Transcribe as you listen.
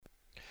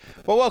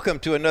Well, welcome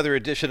to another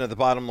edition of the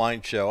Bottom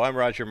Line Show. I'm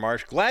Roger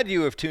Marsh. Glad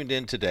you have tuned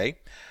in today.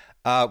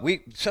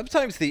 We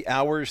sometimes the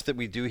hours that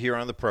we do here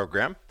on the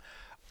program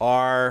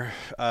are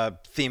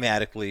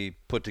thematically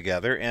put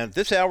together, and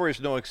this hour is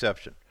no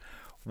exception.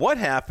 What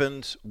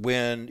happens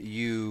when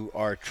you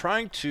are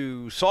trying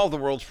to solve the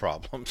world's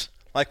problems,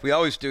 like we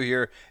always do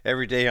here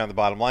every day on the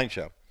Bottom Line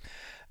Show?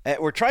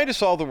 We're trying to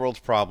solve the world's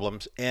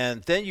problems,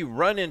 and then you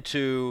run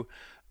into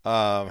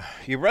a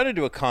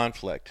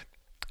conflict,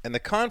 and the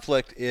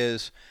conflict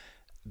is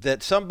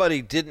that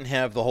somebody didn't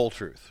have the whole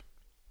truth.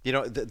 You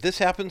know, this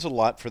happens a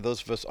lot for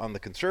those of us on the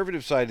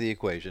conservative side of the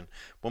equation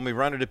when we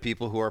run into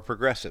people who are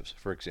progressives,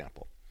 for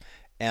example.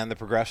 And the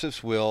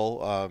progressives will,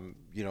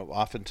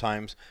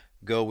 oftentimes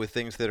go with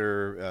things that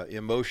are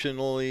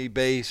emotionally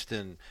based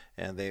and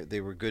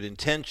they were good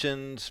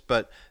intentions.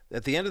 But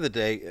at the end of the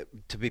day,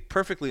 to be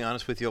perfectly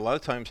honest with you, a lot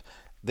of times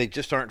they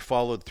just aren't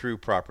followed through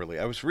properly.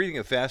 I was reading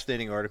a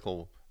fascinating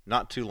article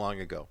not too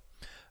long ago.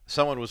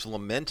 Someone was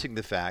lamenting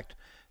the fact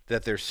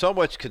that there's so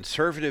much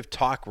conservative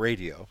talk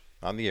radio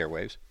on the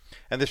airwaves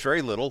and there's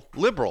very little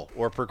liberal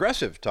or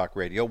progressive talk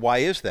radio. Why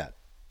is that?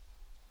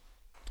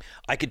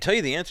 I can tell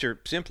you the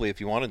answer simply if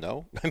you want to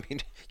know. I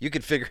mean, you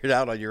can figure it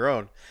out on your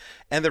own.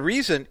 And the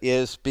reason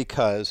is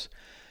because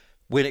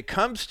when it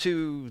comes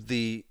to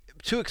the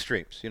two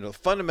extremes,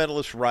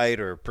 fundamentalist right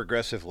or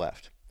progressive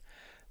left,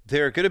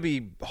 there are going to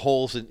be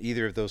holes in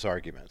either of those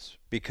arguments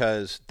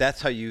because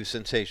that's how you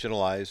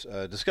sensationalize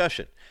a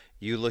discussion.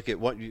 You look at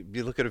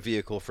a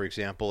vehicle, for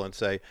example, and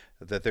say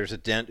that there's a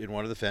dent in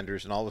one of the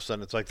fenders, and all of a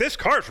sudden it's like, this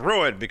car's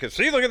ruined because,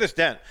 see, look at this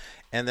dent.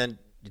 And then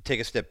you take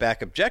a step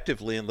back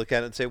objectively and look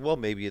at it and say, well,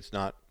 maybe it's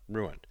not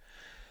ruined.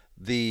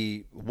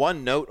 The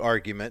one-note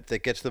argument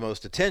that gets the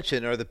most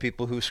attention are the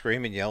people who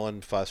scream and yell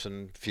and fuss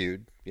and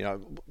feud.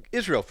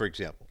 Israel, for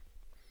example.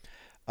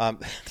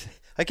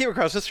 I came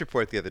across this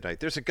report the other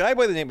night. There's a guy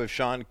by the name of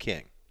Sean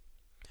King.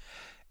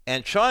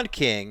 And Sean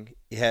King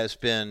has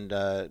been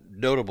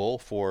notable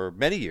for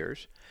many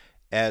years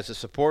as a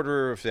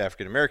supporter of the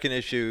African-American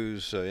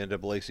issues,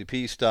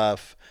 NAACP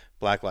stuff,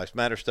 Black Lives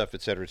Matter stuff,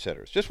 et cetera, et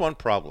cetera. It's just one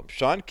problem.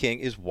 Sean King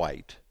is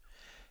white,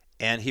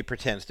 and he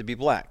pretends to be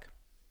black.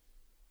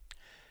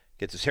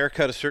 Gets his hair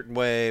cut a certain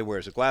way,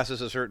 wears his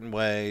glasses a certain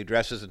way,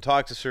 dresses and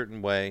talks a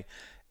certain way.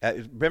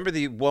 Remember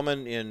the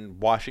woman in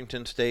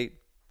Washington State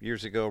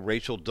years ago,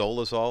 Rachel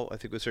Dolezal, I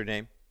think was her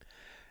name?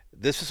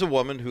 This is a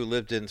woman who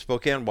lived in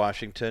Spokane,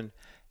 Washington,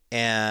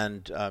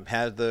 and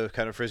had the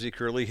kind of frizzy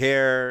curly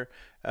hair,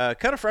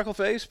 kind of freckle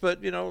face, but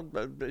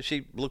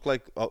she looked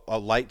like a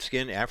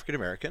light-skinned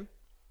African-American.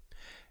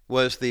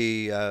 Was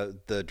the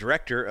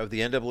director of the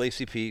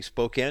NAACP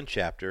Spokane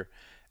chapter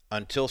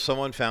until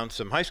someone found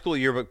some high school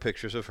yearbook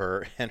pictures of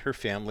her and her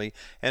family,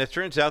 and it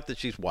turns out that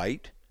she's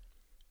white,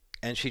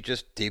 and she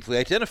just deeply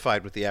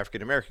identified with the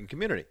African-American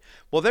community.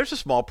 Well, there's a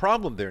small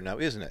problem there now,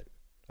 isn't it?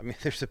 I mean,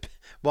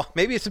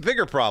 maybe it's a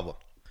bigger problem.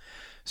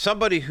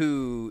 Somebody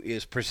who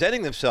is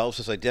presenting themselves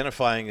as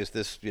identifying as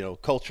this,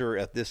 culture,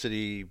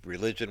 ethnicity,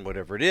 religion,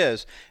 whatever it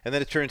is, and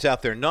then it turns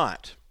out they're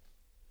not.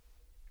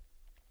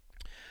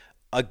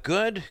 A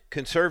good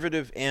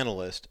conservative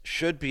analyst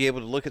should be able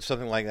to look at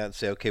something like that and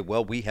say, okay,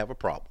 well, we have a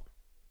problem.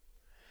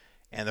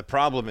 And the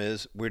problem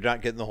is we're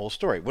not getting the whole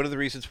story. One of the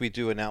reasons we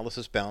do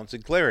analysis, balance,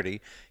 and clarity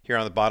here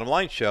on the Bottom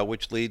Line Show,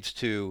 which leads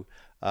to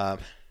the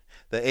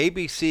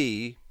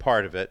ABC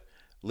part of it,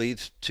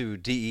 leads to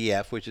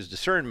DEF, which is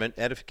discernment,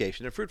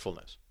 edification, and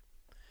fruitfulness.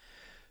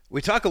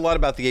 We talk a lot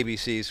about the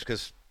ABCs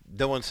because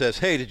no one says,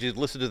 hey, did you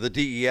listen to the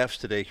DEFs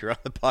today here on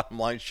the Bottom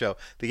Line Show?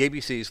 The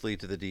ABCs lead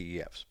to the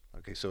DEFs.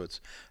 Okay, so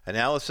it's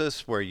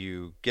analysis where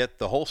you get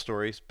the whole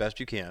story as best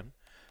you can,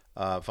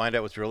 find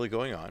out what's really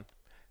going on.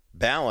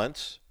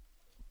 Balance,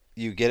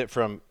 you get it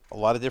from a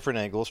lot of different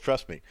angles.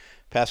 Trust me,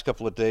 past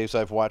couple of days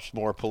I've watched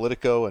more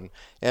Politico and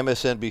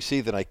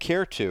MSNBC than I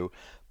care to,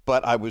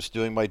 but I was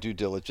doing my due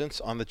diligence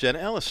on the Jenna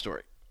Ellis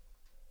story.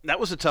 That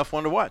was a tough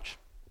one to watch.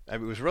 I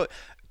mean, it was really,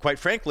 quite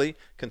frankly,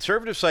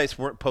 conservative sites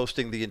weren't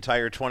posting the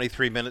entire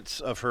 23 minutes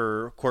of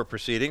her court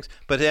proceedings,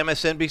 but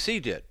MSNBC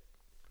did.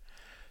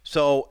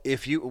 So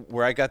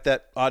where I got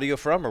that audio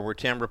from, or where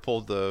Tamara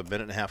pulled the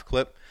minute-and-a-half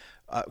clip,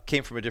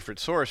 came from a different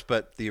source,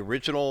 but the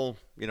original,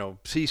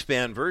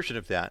 C-SPAN version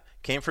of that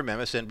came from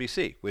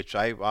MSNBC, which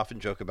I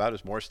often joke about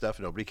is more stuff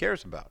nobody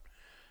cares about.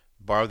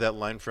 Borrow that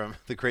line from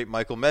the great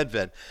Michael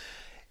Medved.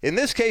 In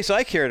this case,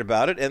 I cared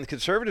about it, and the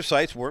conservative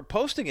sites weren't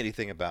posting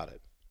anything about it.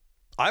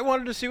 I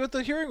wanted to see what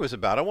the hearing was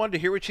about. I wanted to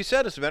hear what she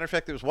said. As a matter of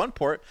fact, there was one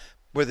part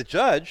where the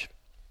judge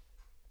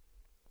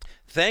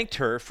thanked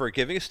her for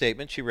giving a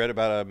statement. She read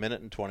about a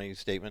minute and 20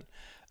 statement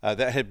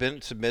that had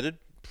been submitted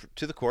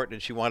to the court,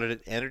 and she wanted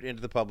it entered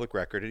into the public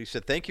record. And he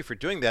said, thank you for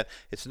doing that.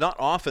 It's not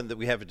often that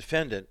we have a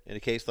defendant in a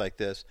case like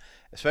this,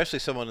 especially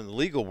someone in the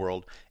legal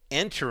world,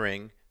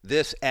 entering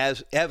this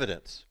as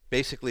evidence.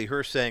 Basically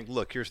her saying,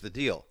 look, here's the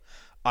deal.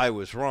 I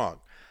was wrong.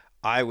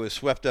 I was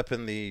swept up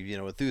in the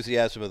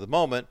enthusiasm of the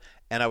moment,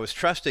 and I was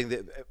trusting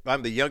that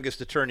I'm the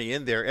youngest attorney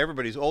in there.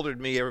 Everybody's older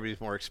than me.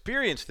 Everybody's more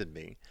experienced than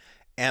me.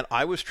 And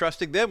I was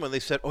trusting them when they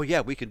said, oh,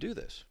 yeah, we can do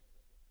this.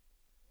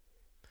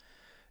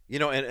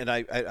 And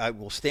I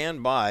will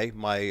stand by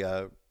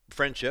my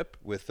friendship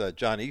with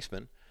John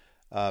Eastman,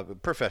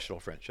 professional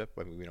friendship.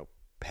 I mean, we don't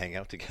hang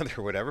out together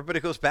or whatever, but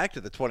it goes back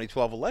to the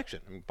 2012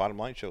 election. I mean, Bottom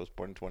Line Show was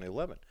born in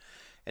 2011.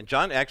 And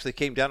John actually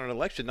came down on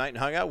election night and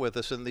hung out with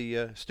us in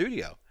the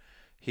studio.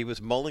 He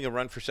was mulling a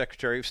run for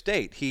Secretary of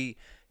State.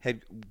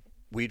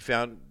 We'd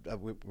found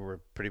we were a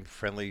pretty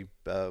friendly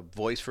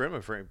voice for him,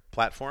 a friendly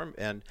platform,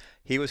 and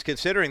he was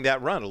considering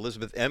that run.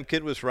 Elizabeth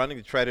Emkin was running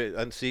to try to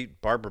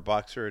unseat Barbara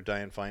Boxer or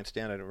Dianne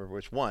Feinstein. I don't remember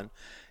which one.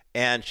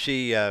 And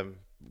she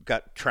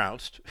got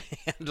trounced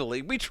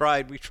handily. We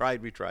tried.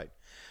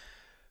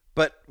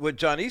 But when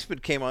John Eastman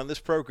came on this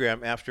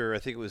program after, I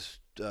think it was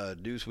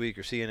Newsweek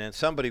or CNN,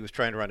 somebody was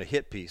trying to run a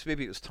hit piece.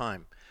 Maybe it was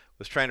Time.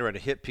 Was trying to run a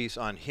hit piece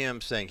on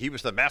him saying he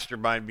was the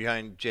mastermind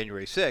behind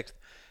January 6th.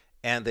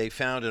 And they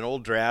found an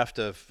old draft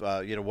of,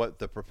 what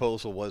the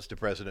proposal was to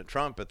President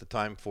Trump at the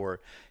time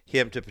for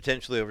him to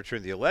potentially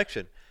overturn the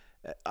election.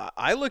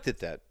 I looked at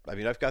that. I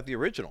mean, I've got the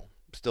original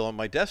still on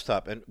my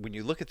desktop. And when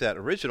you look at that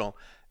original,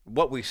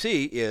 what we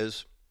see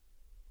is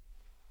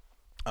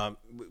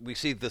we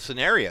see the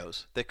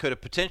scenarios that could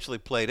have potentially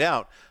played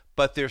out,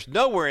 but there's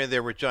nowhere in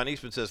there where John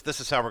Eastman says,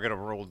 this is how we're going to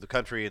rule the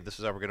country and this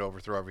is how we're going to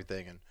overthrow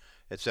everything, and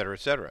et cetera, et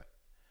cetera.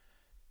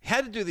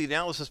 Had to do the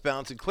analysis,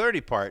 balance, and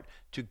clarity part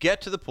to get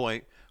to the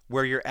point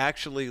where you're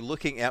actually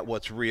looking at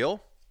what's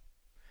real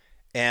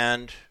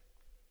and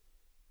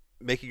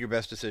making your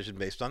best decision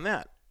based on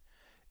that.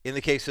 In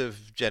the case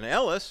of Jenna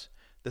Ellis,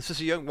 this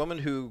is a young woman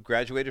who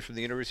graduated from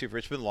the University of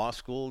Richmond Law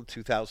School in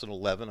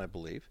 2011, I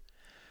believe.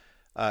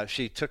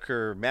 She took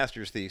her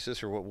master's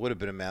thesis, or what would have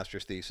been a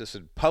master's thesis,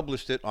 and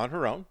published it on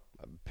her own,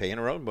 paying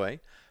her own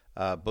way,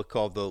 a book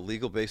called The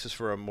Legal Basis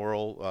for a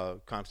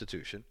Moral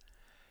Constitution.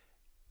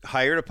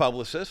 Hired a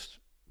publicist.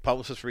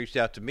 Publicist reached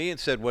out to me and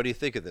said, what do you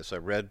think of this? I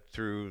read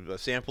through a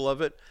sample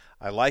of it.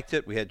 I liked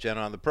it. We had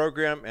Jenna on the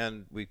program,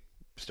 and we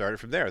started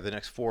from there. The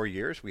next 4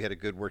 years, we had a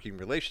good working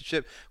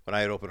relationship. When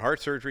I had open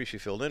heart surgery, she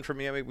filled in for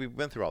me. I mean, we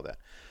went through all that.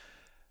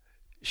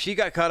 She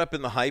got caught up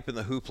in the hype and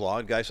the hoopla,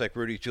 and guys like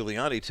Rudy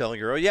Giuliani telling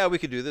her, oh, yeah, we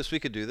could do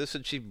this.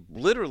 And she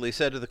literally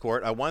said to the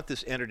court, I want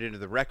this entered into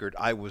the record.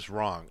 I was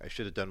wrong. I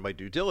should have done my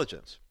due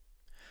diligence.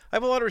 I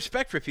have a lot of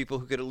respect for people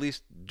who could at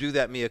least do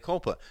that mea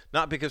culpa,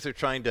 not because they're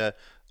trying to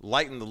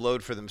lighten the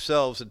load for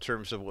themselves in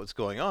terms of what's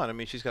going on. I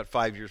mean, she's got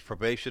 5 years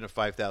probation, a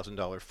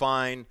 $5,000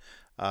 fine.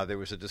 There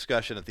was a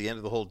discussion at the end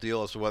of the whole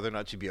deal as to whether or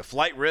not she'd be a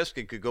flight risk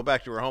and could go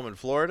back to her home in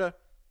Florida.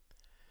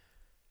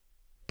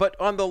 But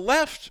on the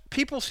left,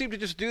 people seem to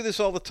just do this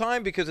all the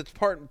time because it's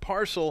part and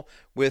parcel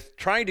with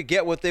trying to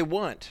get what they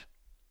want.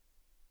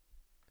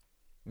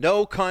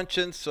 No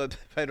conscience. I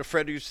had a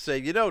friend who used to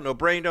say, no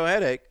brain, no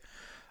headache.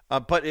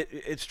 But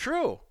it's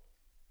true.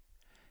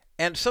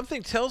 And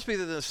something tells me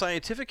that in the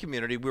scientific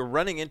community, we're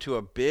running into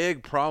a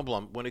big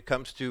problem when it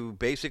comes to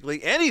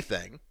basically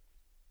anything,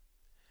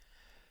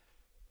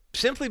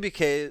 simply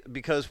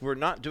because we're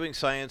not doing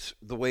science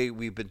the way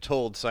we've been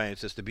told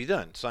science is to be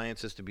done.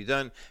 Science is to be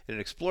done in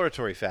an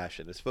exploratory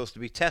fashion. It's supposed to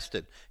be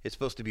tested. It's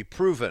supposed to be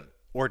proven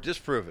or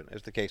disproven,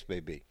 as the case may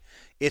be.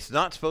 It's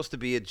not supposed to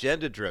be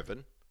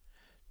agenda-driven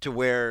to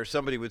where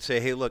somebody would say,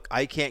 hey, look,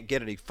 I can't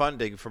get any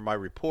funding for my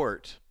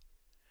report.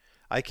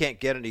 I can't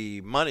get any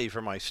money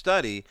for my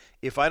study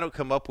if I don't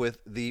come up with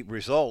the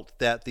result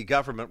that the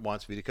government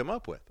wants me to come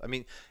up with. I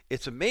mean,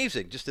 it's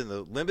amazing, just in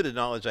the limited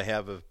knowledge I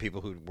have of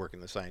people who work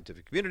in the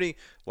scientific community,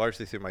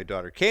 largely through my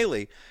daughter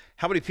Kaylee,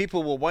 how many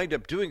people will wind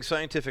up doing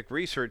scientific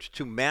research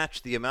to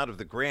match the amount of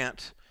the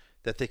grant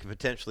that they can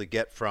potentially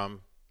get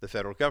from the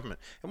federal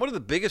government. And one of the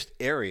biggest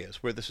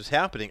areas where this is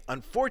happening,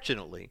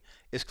 unfortunately,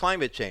 is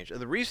climate change.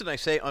 And the reason I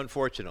say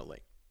unfortunately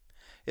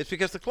is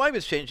because the climate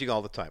is changing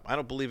all the time. I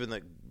don't believe in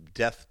the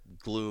death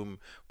gloom,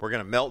 we're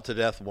going to melt to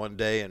death one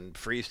day and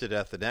freeze to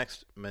death the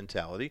next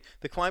mentality.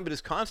 The climate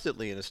is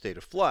constantly in a state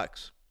of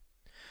flux.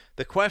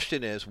 The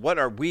question is, what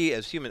are we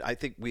as humans? I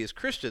think we as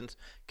Christians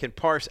can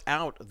parse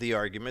out the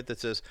argument that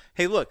says,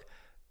 hey, look,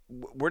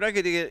 we're not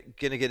going to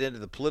get into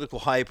the political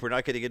hype. We're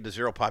not going to get into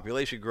zero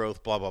population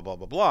growth, blah, blah, blah,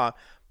 blah, blah.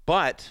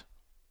 But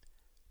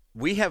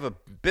we have a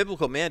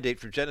biblical mandate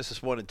for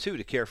Genesis 1 and 2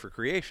 to care for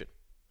creation.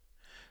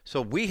 So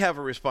we have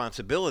a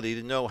responsibility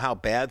to know how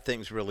bad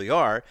things really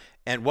are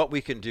and what we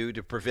can do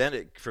to prevent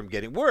it from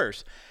getting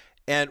worse.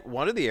 And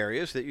one of the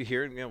areas that you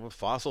hear, with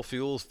fossil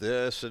fuels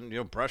this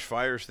and, brush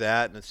fires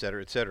that, and et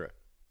cetera, et cetera.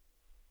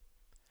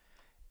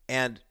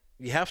 And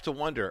you have to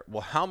wonder, well,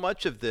 how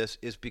much of this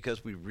is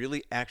because we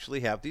really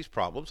actually have these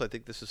problems? I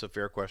think this is a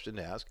fair question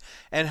to ask.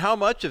 And how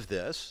much of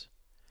this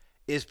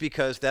is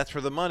because that's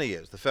where the money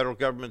is? The federal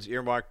government's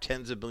earmarked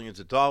tens of billions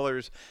of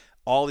dollars.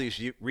 All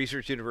these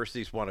research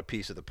universities want a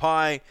piece of the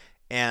pie,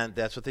 and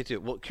that's what they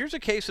do. Well, here's a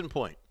case in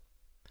point.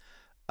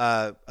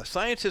 A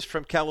scientist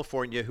from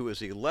California who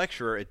is a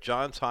lecturer at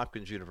Johns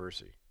Hopkins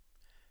University.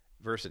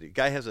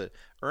 Guy has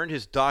earned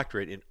his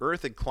doctorate in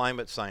Earth and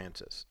Climate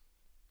Sciences.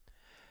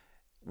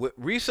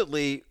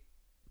 Recently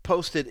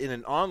posted in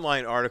an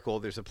online article,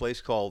 there's a place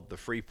called The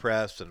Free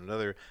Press and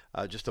another,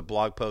 just a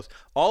blog post.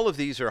 All of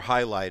these are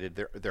highlighted.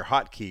 They're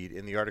hotkeyed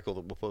in the article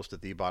that we'll post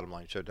at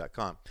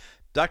thebottomlineshow.com.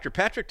 Dr.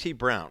 Patrick T.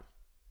 Brown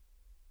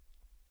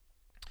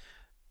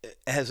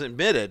has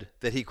admitted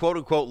that he, quote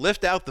unquote,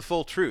 left out the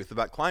full truth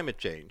about climate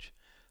change,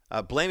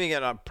 blaming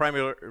it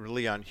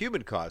primarily on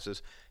human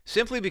causes,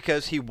 simply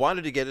because he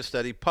wanted to get a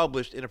study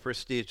published in a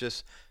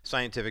prestigious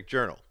scientific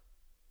journal.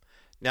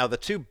 Now, the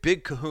two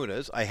big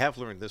kahunas, I have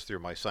learned this through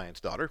my science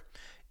daughter,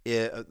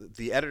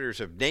 the editors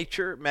of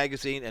Nature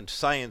magazine and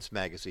Science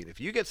magazine. If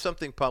you get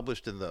something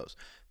published in those,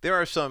 there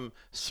are some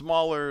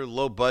smaller,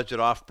 low-budget,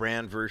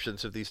 off-brand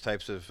versions of these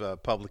types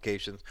of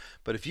publications.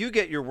 But if you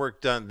get your work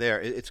done there,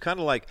 it's kind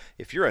of like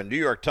if you're a New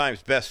York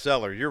Times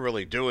bestseller, you're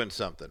really doing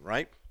something,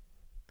 right?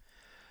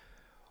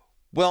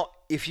 Well,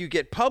 if you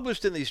get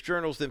published in these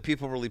journals, then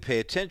people really pay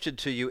attention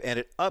to you, and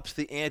it ups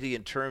the ante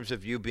in terms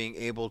of you being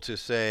able to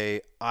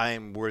say,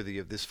 I'm worthy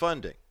of this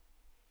funding.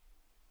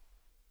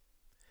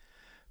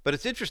 But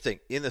it's interesting.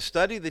 In the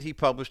study that he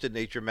published in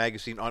Nature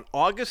magazine on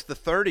August the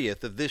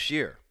 30th of this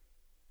year,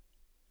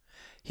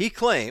 he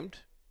claimed,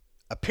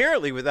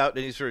 apparently without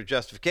any sort of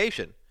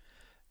justification,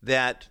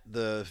 that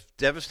the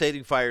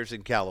devastating fires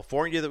in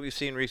California that we've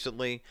seen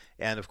recently,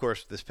 and of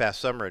course this past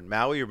summer in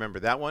Maui,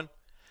 remember that one?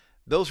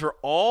 Those were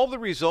all the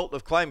result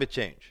of climate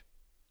change.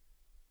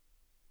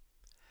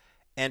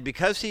 And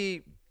because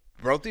he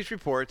wrote these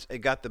reports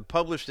and got them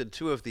published in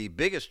two of the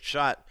biggest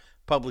shot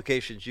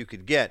publications you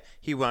could get,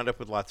 he wound up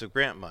with lots of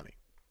grant money.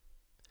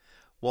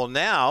 Well,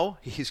 now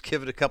he's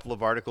given a couple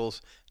of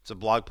articles. It's a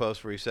blog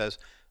post where he says,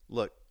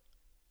 look,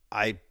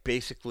 I'm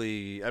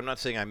not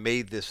saying I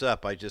made this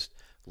up. I just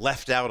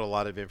left out a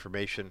lot of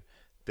information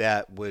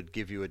that would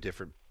give you a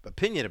different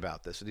opinion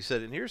about this. And he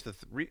said, and here's it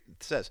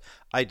says,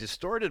 I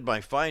distorted my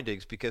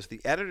findings because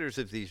the editors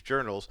of these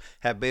journals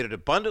have made it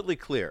abundantly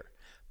clear,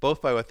 both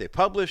by what they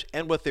publish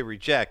and what they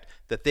reject,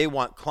 that they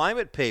want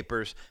climate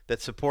papers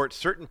that support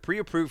certain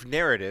pre-approved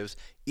narratives,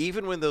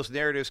 even when those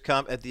narratives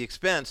come at the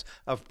expense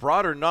of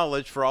broader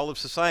knowledge for all of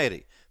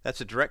society.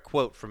 That's a direct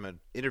quote from an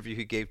interview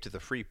he gave to the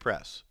Free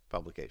Press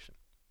publication.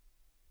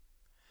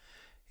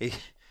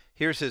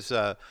 Here's his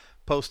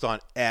post on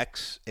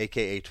X,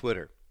 aka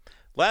Twitter.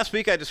 Last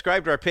week, I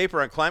described our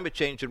paper on climate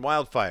change and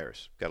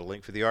wildfires. Got a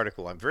link for the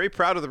article. I'm very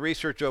proud of the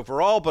research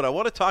overall, but I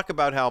want to talk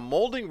about how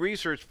molding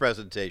research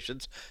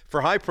presentations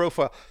for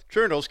high-profile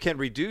journals can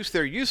reduce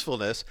their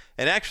usefulness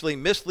and actually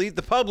mislead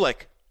the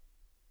public.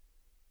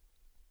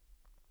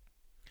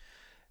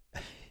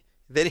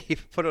 Then he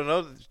put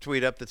another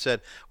tweet up that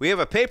said, we have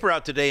a paper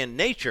out today in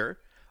Nature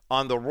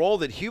on the role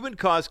that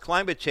human-caused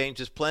climate change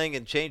is playing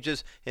in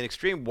changes in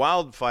extreme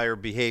wildfire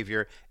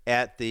behavior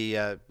at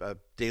the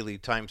daily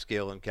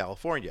timescale in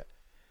California.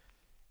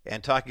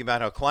 And talking about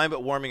how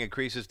climate warming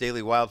increases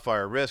daily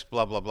wildfire risk,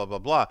 blah, blah, blah, blah,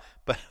 blah.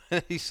 But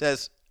he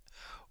says,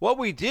 what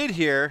we did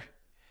here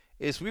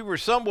is we were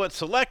somewhat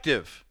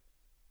selective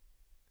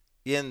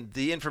in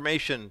the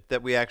information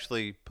that we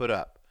actually put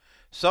up.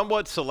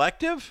 Somewhat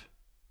selective?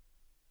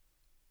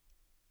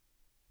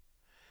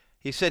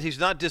 He said he's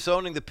not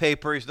disowning the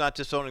paper, he's not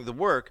disowning the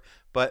work,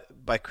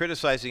 but by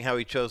criticizing how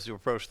he chose to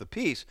approach the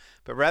piece,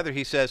 but rather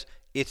he says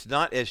it's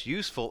not as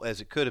useful as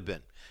it could have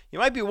been. You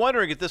might be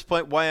wondering at this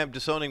point why I'm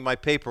disowning my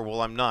paper.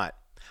 Well, I'm not.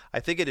 I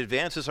think it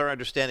advances our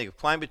understanding of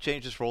climate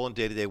change's role in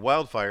day-to-day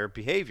wildfire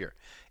behavior.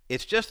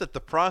 It's just that the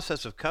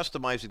process of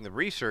customizing the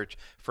research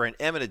for an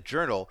eminent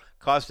journal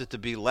caused it to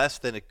be less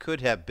than it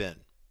could have been.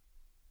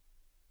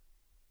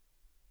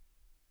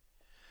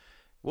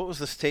 What was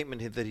the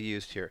statement that he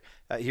used here?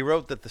 He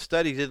wrote that the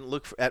study didn't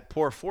look at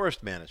poor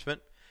forest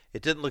management.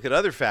 It didn't look at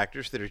other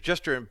factors that are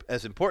just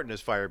as important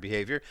as fire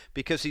behavior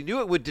because he knew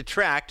it would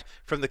detract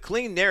from the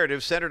clean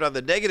narrative centered on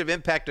the negative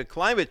impact of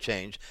climate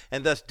change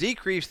and thus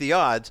decrease the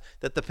odds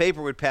that the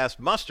paper would pass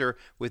muster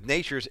with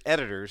Nature's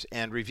editors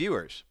and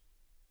reviewers.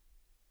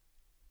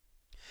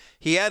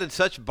 He added,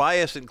 such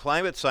bias in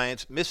climate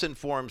science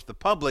misinforms the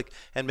public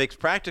and makes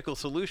practical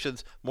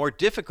solutions more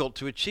difficult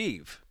to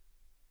achieve.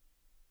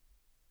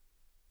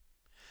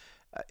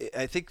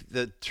 I think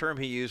the term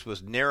he used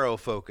was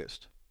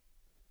narrow-focused.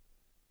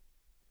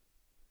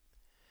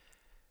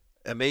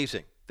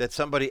 Amazing that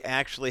somebody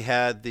actually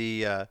had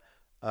the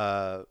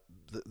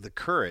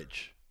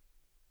courage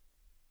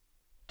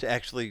to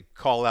actually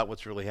call out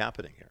what's really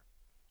happening here.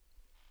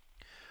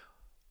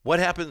 What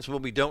happens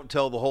when we don't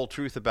tell the whole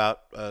truth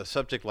about a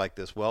subject like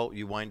this? Well,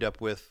 you wind up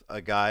with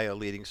a guy, a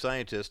leading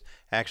scientist,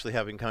 actually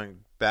having come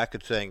back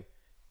and saying,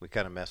 we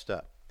kind of messed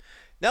up.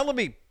 Now let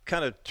me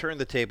kind of turn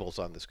the tables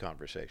on this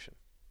conversation.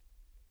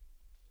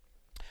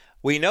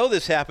 We know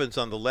this happens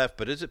on the left,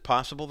 but is it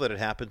possible that it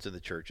happens in the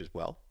church as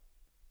well?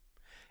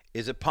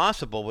 Is it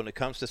possible when it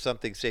comes to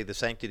something, say, the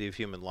sanctity of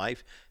human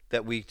life,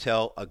 that we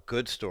tell a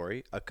good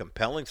story, a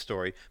compelling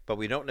story, but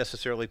we don't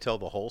necessarily tell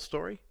the whole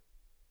story?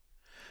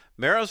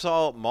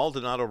 Marisol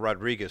Maldonado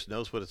Rodriguez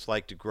knows what it's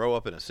like to grow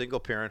up in a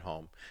single-parent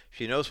home.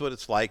 She knows what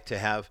it's like to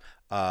have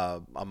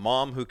a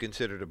mom who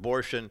considered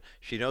abortion.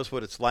 She knows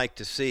what it's like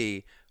to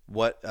see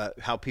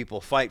how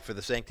people fight for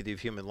the sanctity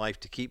of human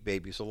life to keep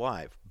babies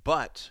alive.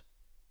 But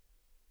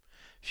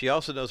she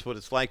also knows what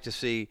it's like to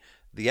see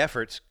the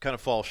efforts kind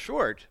of fall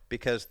short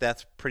because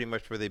that's pretty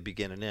much where they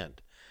begin and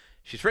end.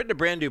 She's written a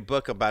brand new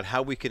book about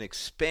how we can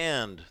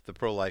expand the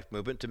pro-life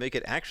movement to make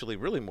it actually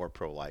really more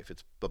pro-life.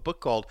 It's a book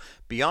called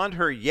Beyond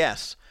Her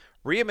Yes,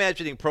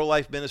 Reimagining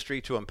Pro-Life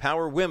Ministry to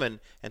Empower Women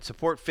and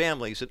Support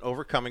Families in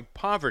Overcoming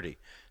Poverty.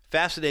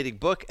 Fascinating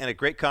book and a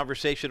great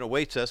conversation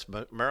awaits us.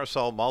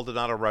 Marisol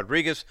Maldonado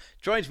Rodriguez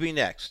joins me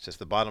next as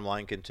The Bottom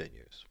Line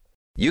continues.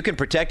 You can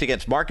protect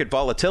against market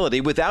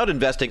volatility without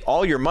investing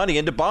all your money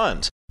into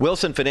bonds.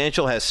 Wilson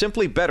Financial has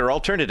simply better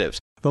alternatives.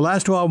 The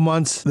last 12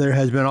 months, there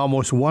has been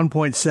almost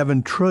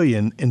 $1.7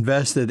 trillion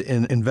invested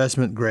in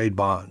investment-grade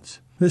bonds.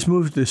 This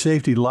move to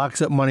safety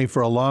locks up money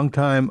for a long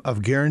time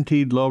of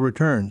guaranteed low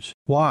returns.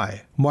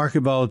 Why?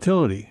 Market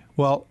volatility.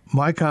 Well,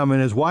 my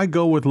comment is, why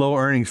go with low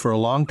earnings for a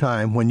long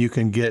time when you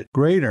can get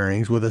great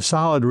earnings with a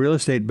solid real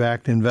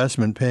estate-backed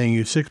investment paying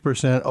you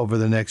 6% over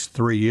the next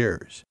 3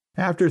 years?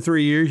 After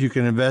 3 years, you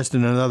can invest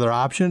in another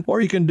option, or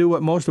you can do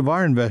what most of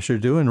our investors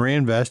do and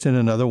reinvest in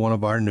another one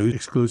of our new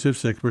exclusive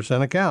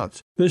 6%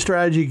 accounts. This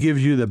strategy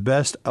gives you the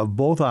best of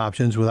both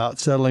options without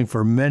settling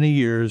for many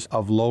years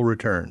of low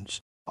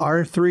returns.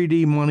 Our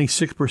 3D Money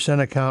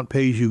 6% account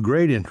pays you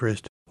great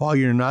interest while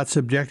you're not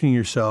subjecting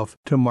yourself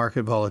to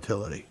market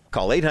volatility.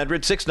 Call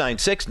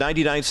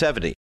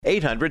 800-696-9970,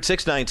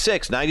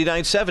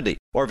 800-696-9970,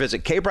 or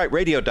visit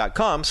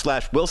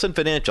kbrightradio.com/Wilson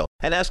Financial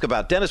and ask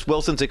about Dennis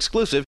Wilson's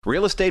exclusive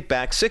real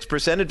estate-backed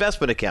 6%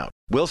 investment account.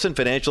 Wilson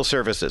Financial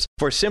Services,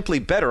 for simply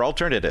better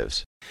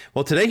alternatives.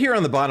 Well, today here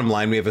on The Bottom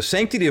Line, we have a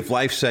Sanctity of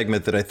Life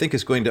segment that I think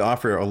is going to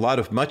offer a lot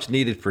of much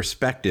needed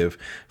perspective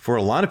for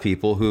a lot of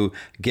people who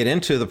get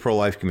into the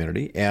pro-life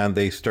community and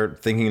they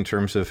start thinking in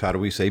terms of how do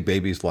we save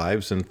babies'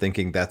 lives and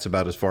thinking that's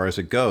about as far as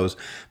it goes,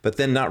 but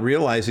then not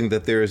realizing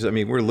that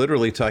we're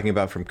literally talking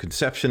about from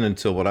conception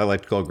until what I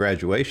like to call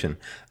graduation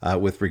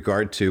with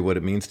regard to what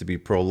it means to be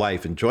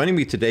pro-life. And joining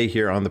me today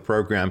here on the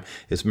program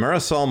is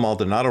Marisol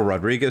Maldonado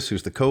Rodriguez,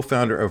 who's the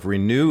co-founder of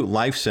Renew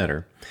Life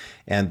Center.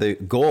 And the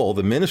goal,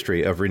 the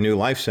ministry of Renew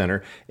Life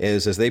Center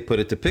is, as they put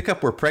it, to pick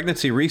up where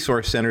pregnancy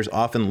resource centers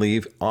often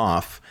leave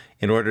off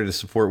in order to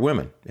support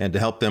women and to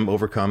help them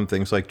overcome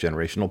things like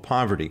generational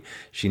poverty.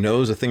 She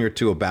knows a thing or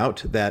two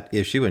about that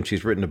issue, and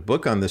she's written a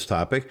book on this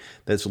topic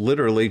that's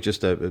literally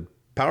just a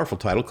powerful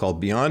title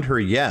called Beyond Her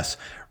Yes,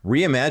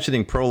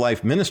 Reimagining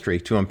Pro-Life Ministry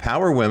to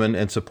Empower Women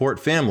and Support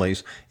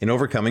Families in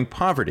Overcoming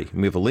Poverty.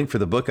 And we have a link for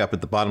the book up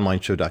at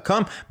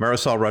thebottomlineshow.com.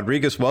 Marisol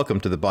Rodriguez,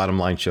 welcome to The Bottom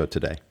Line Show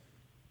today.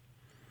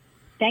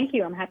 Thank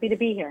you. I'm happy to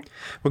be here.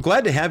 We're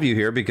glad to have you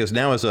here because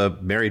now as a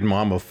married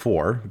mom of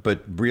 4,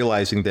 but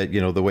realizing that,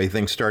 the way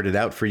things started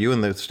out for you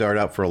and they start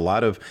out for a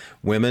lot of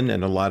women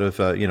and a lot of,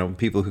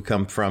 people who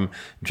come from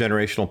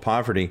generational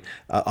poverty,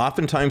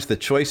 oftentimes the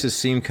choices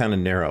seem kind of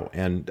narrow.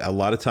 And a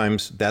lot of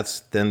times that's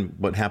then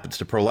what happens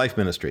to pro-life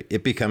ministry.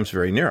 It becomes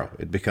very narrow.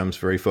 It becomes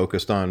very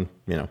focused on,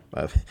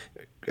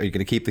 are you going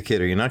to keep the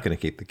kid or you're not going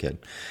to keep the kid?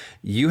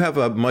 You have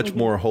a much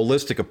more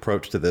holistic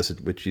approach to this,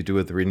 which you do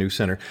at the Renew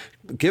Center.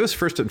 Give us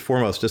first and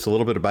foremost just a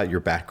little bit about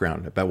your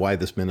background, about why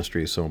this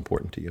ministry is so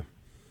important to you.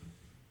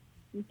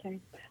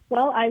 Okay.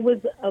 Well, I was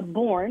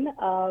born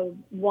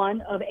one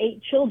of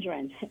 8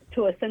 children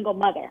to a single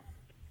mother.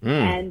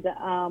 And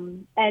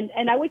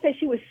I would say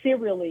she was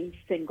serially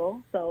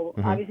single. So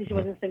obviously she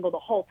wasn't single the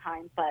whole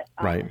time, but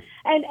right.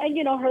 And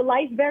her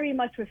life very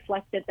much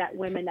reflected that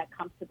women that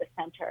come to the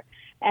center.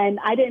 And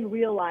I didn't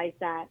realize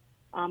that.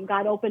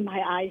 God opened my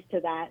eyes to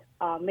that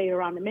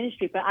later on in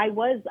ministry. But I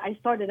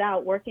started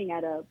out working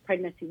at a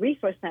pregnancy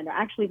resource center,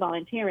 actually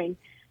volunteering.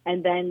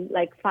 And then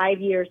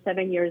 7 years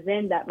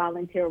in that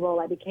volunteer role,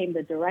 I became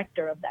the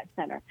director of that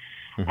center.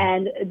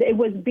 And it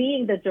was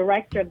being the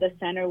director of the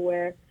center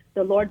where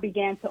the Lord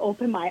began to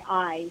open my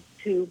eyes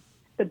to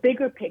the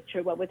bigger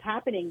picture, what was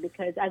happening,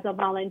 because as a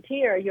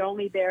volunteer, you're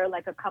only there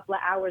a couple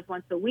of hours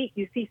once a week.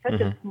 You see such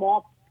a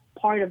small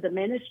part of the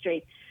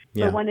ministry.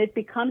 Yeah. But when it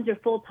becomes your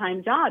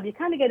full-time job, you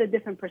kind of get a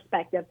different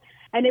perspective.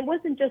 And it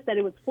wasn't just that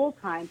it was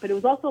full-time, but it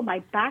was also my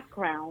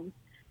background,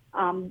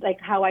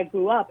 how I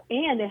grew up.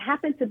 And it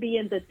happened to be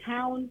in the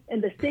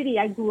city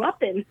I grew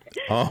up in.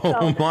 Oh,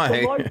 so my.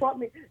 The Lord brought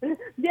me,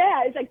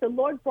 it's the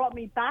Lord brought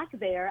me back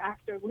there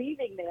after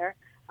leaving there.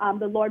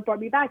 The Lord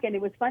brought me back. And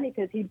it was funny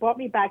because he brought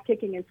me back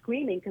kicking and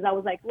screaming because I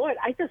was like, Lord,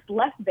 I just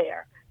left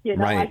there.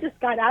 Right. I just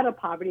got out of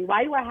poverty.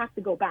 Why do I have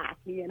to go back?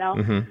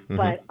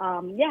 But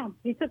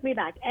he took me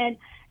back. And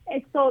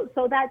so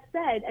that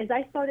said, as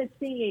I started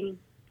seeing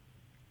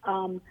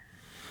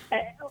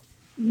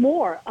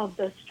more of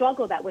the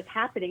struggle that was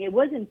happening, it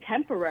wasn't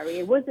temporary.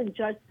 It wasn't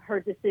just her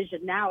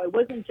decision now. It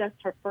wasn't just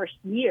her first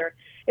year.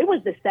 It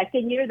was the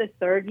second year, the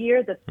third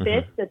year, the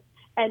fifth,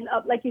 and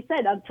like you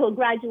said, until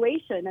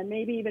graduation and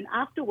maybe even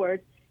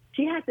afterwards,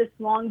 she had this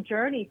long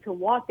journey to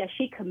walk that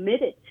she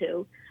committed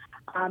to.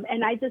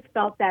 And I just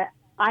felt that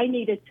I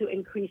needed to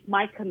increase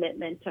my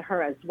commitment to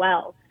her as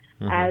well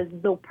as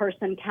the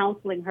person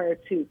counseling her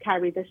to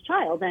carry this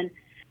child.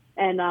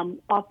 And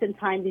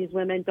oftentimes these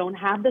women don't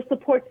have the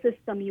support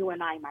system you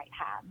and I might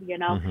have,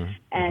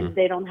 and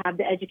they don't have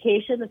the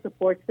education, the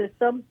support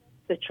system,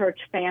 the church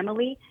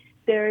family.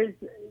 There's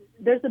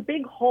a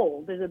big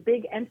hole. There's a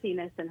big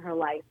emptiness in her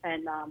life.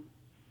 And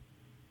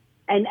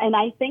And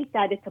I think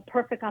that it's a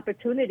perfect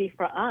opportunity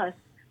for us,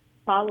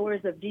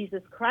 followers of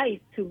Jesus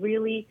Christ, to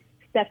really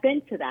step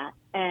into that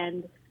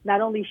and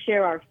not only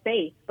share our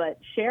faith, but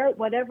share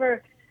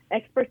whatever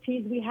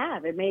expertise we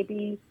have. It may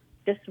be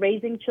just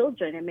raising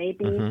children. It may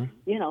be,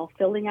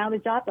 filling out a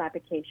job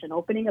application,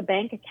 opening a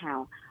bank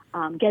account,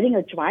 getting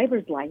a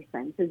driver's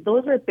license.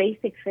 Those are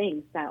basic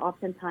things that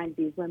oftentimes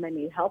these women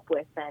need help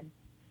with, and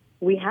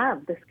we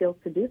have the skills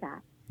to do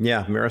that.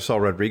 Yeah,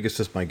 Marisol Rodriguez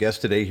is my guest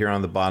today here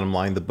on The Bottom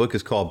Line. The book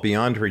is called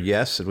Beyond Her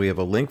Yes, and we have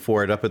a link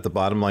for it up at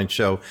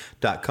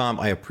thebottomlineshow.com.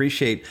 I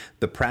appreciate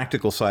the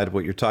practical side of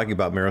what you're talking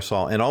about,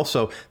 Marisol. And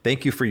also,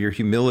 thank you for your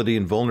humility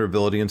and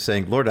vulnerability in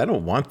saying, Lord, I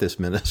don't want this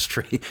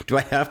ministry. Do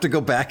I have to go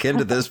back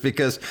into this?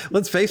 Because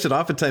let's face it,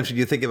 oftentimes when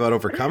you think about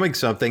overcoming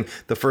something,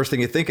 the first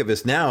thing you think of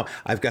is, now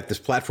I've got this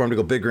platform to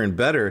go bigger and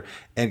better.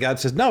 And God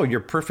says, no, you're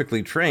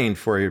perfectly trained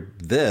for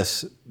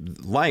this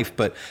life,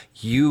 but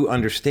you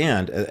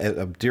understand.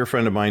 A dear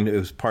friend of mine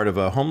who's part of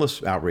a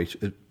homeless outreach,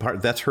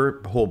 that's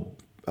her whole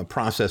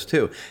process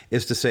too,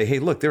 is to say, hey,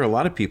 look, there are a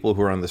lot of people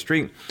who are on the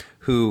street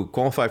who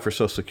qualify for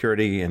Social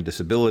Security and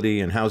disability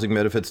and housing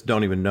benefits,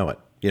 don't even know it.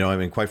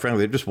 Quite frankly,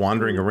 they're just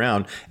wandering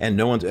around, and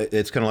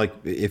it's kind of like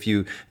if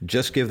you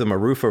just give them a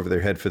roof over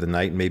their head for the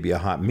night and maybe a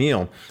hot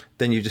meal,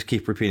 then you just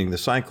keep repeating the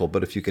cycle.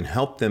 But if you can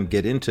help them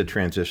get into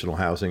transitional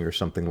housing or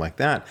something like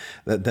that,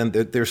 then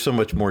there's so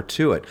much more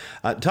to it.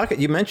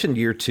 You mentioned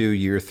year 2,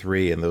 year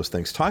 3, and those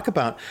things. Talk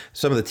about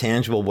some of the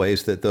tangible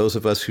ways that those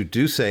of us who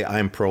do say,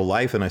 I'm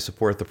pro-life and I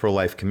support the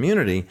pro-life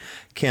community,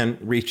 can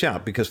reach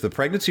out, because the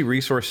Pregnancy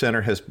Resource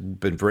Center has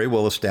been very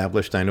well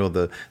established. I know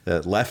the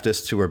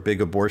leftists who are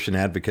big abortion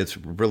advocates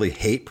really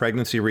hate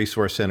pregnancy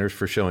resource centers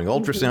for showing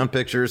ultrasound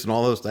pictures and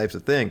all those types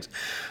of things.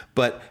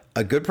 But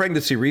a good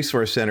pregnancy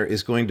resource center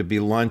is going to be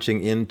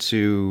launching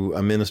into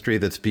a ministry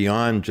that's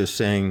beyond just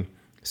saying,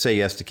 say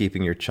yes to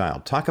keeping your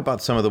child. Talk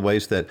about some of the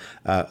ways that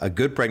a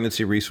good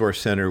pregnancy resource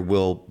center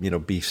will,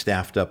 be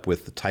staffed up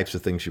with the types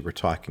of things you were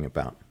talking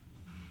about.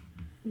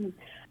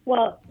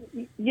 Well,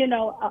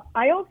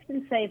 I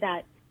often say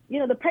that,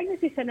 the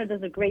pregnancy center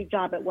does a great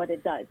job at what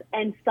it does.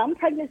 And some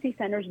pregnancy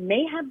centers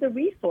may have the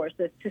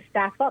resources to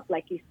staff up,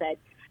 like you said,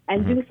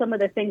 and do some of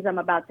the things I'm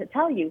about to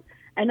tell you,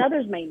 and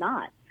others may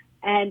not.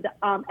 And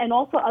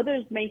also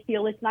others may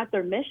feel it's not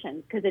their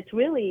mission, because it's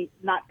really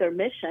not their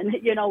mission.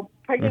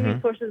 Pregnant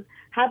resources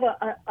have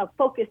a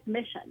focused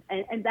mission,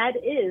 and that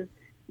is,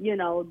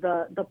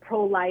 the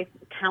pro-life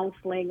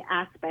counseling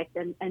aspect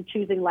and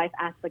choosing life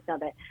aspect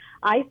of it.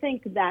 I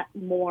think that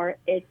more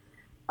it's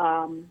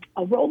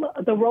the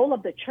role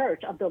of the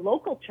church, of the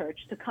local church,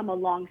 to come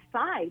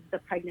alongside the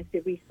Pregnancy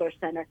Resource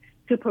Center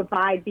to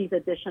provide these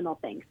additional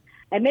things.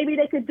 And maybe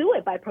they could do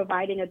it by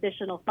providing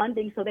additional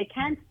funding so they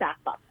can staff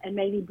up and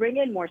maybe bring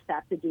in more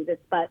staff to do this.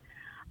 But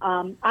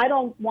I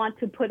don't want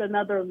to put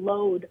another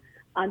load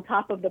on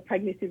top of the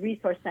Pregnancy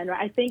Resource Center.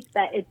 I think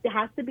that it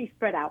has to be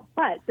spread out.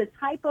 But the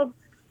type of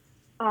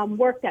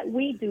work that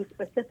we do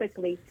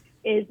specifically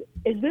is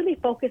really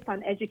focused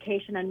on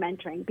education and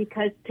mentoring,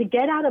 because to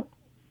get out of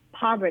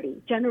poverty,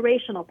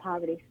 generational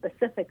poverty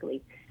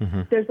specifically,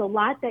 there's a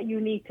lot that you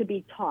need to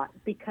be taught,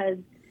 because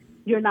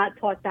you're not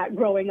taught that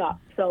growing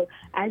up. So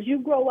as you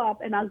grow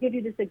up, and I'll give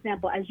you this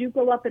example, as you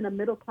grow up in a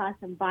middle-class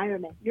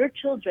environment, your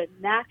children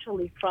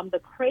naturally from the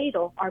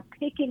cradle are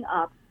picking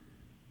up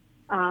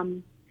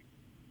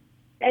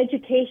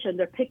education,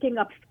 they're picking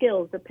up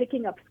skills, they're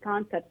picking up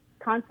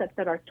concepts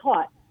that are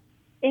taught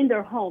in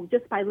their home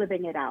just by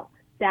living it out.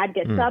 Dad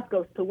gets up,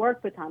 goes to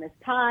work, puts on his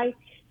tie.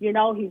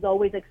 He's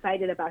always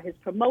excited about his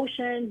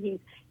promotion.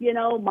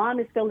 Mom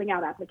is filling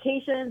out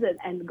applications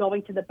and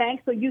going to the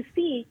bank. So you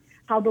see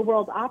how the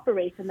world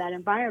operates in that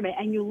environment,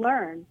 and you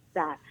learn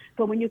that.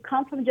 But when you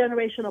come from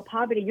generational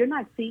poverty, you're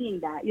not seeing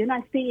that. You're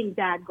not seeing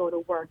dad go to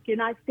work. You're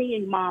not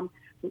seeing mom,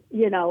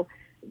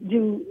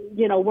 do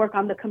work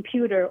on the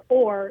computer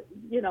or,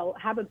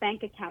 have a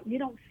bank account. You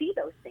don't see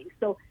those things.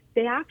 So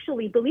they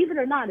actually, believe it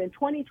or not, in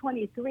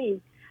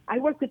 2023, I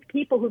work with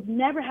people who've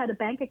never had a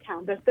bank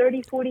account. They're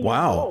 30, 40 years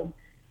old.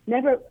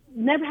 Never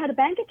had a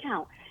bank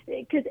account,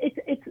 because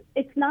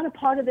it's not a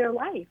part of their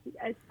life.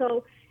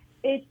 So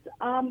it's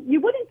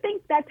you wouldn't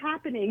think that's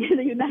happening in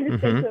the United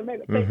States of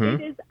America, but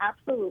it is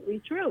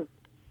absolutely true.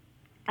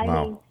 I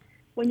mean,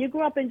 when you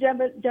grow up in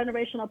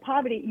generational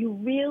poverty, you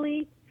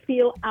really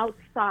feel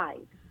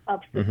outside of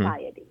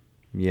society.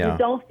 You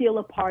don't feel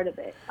a part of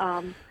it,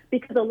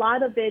 because a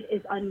lot of it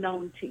is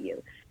unknown to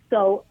you.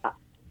 So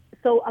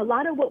a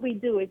lot of what we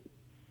do is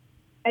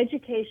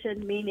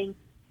education, meaning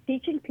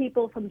teaching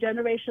people from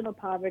generational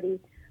poverty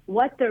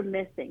what they're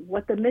missing,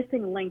 what the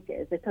missing link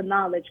is. It's a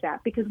knowledge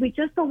gap, because we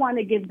just don't want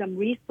to give them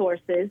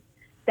resources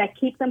that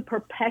keep them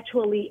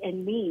perpetually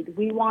in need.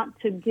 We want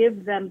to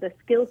give them the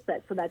skill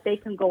set so that they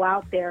can go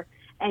out there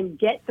and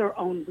get their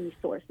own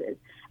resources.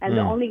 And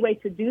the only way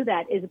to do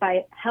that is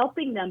by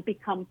helping them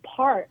become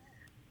part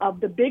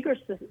of the bigger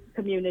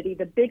community,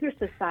 the bigger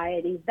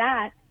society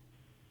that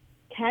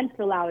can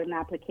fill out an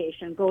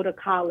application, go to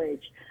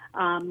college,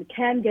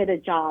 can get a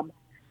job,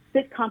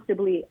 sit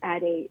comfortably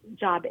at a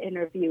job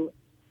interview,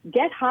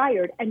 get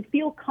hired and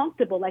feel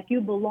comfortable like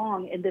you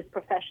belong in this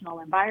professional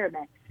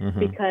environment.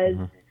 Because,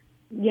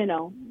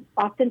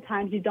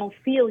 oftentimes you don't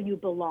feel you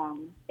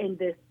belong in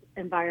this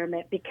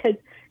environment because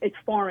it's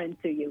foreign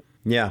to you.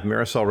 Yeah,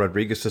 Marisol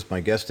Rodriguez is my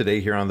guest today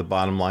here on The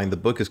Bottom Line. The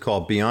book is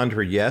called Beyond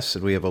Her Yes,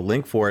 and we have a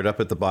link for it up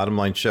at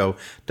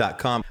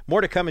thebottomlineshow.com.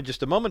 More to come in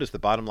just a moment as The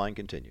Bottom Line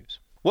continues.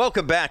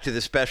 Welcome back to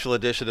this special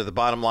edition of The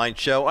Bottom Line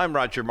Show. I'm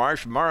Roger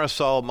Marsh.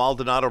 Marisol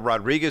Maldonado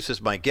Rodriguez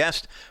is my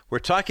guest. We're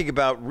talking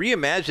about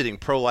reimagining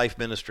pro-life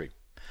ministry.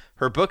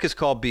 Her book is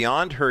called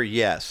Beyond Her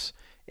Yes,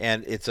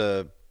 and it's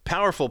a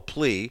powerful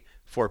plea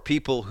for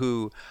people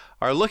who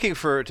are looking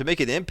to make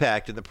an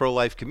impact in the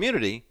pro-life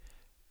community,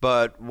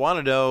 but want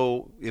to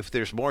know if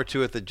there's more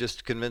to it than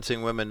just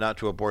convincing women not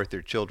to abort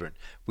their children.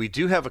 We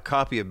do have a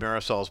copy of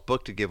Marisol's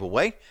book to give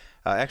away.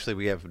 Actually,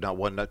 we have not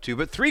one, not two,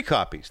 but three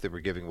copies that we're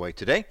giving away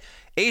today.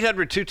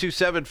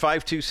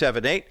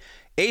 800-227-5278,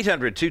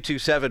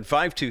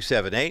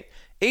 800-227-5278,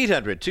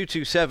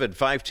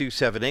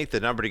 800-227-5278, the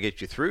number to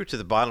get you through to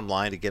The Bottom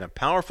Line. Again, a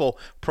powerful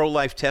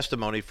pro-life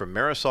testimony from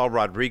Marisol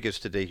Rodriguez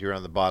today here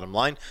on The Bottom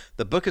Line.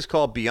 The book is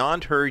called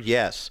Beyond Her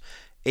Yes.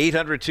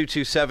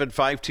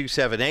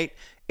 800-227-5278,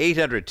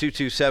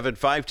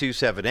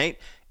 800-227-5278,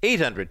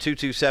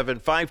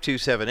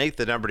 800-227-5278,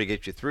 the number to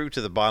get you through to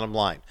The Bottom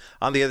Line.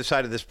 On the other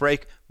side of this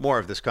break, more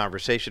of this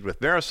conversation with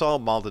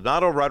Marisol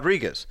Maldonado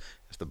Rodriguez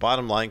as The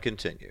Bottom Line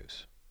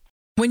continues.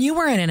 When you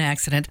were in an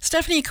accident,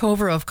 Stephanie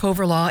Cover of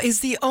Cover Law is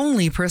the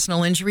only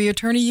personal injury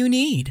attorney you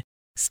need.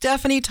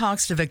 Stephanie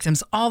talks to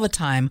victims all the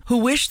time who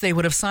wish they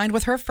would have signed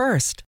with her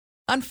first.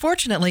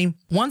 Unfortunately,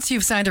 once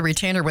you've signed a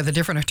retainer with a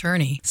different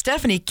attorney,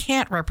 Stephanie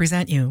can't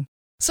represent you.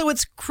 So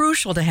it's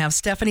crucial to have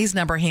Stephanie's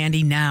number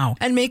handy now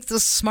and make the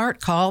smart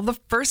call the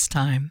first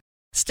time.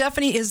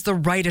 Stephanie is the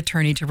right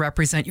attorney to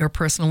represent your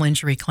personal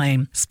injury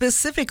claim,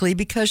 specifically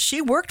because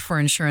she worked for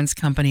insurance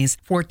companies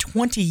for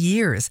 20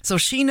 years, so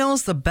she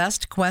knows the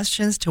best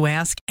questions to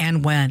ask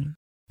and when.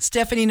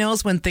 Stephanie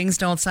knows when things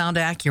don't sound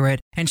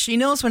accurate, and she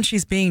knows when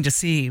she's being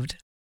deceived.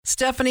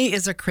 Stephanie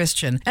is a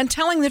Christian, and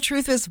telling the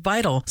truth is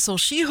vital, so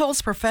she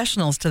holds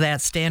professionals to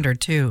that standard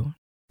too.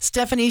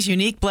 Stephanie's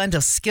unique blend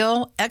of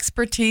skill,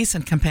 expertise,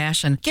 and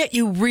compassion get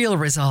you real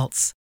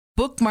results.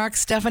 Bookmark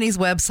Stephanie's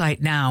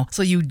website now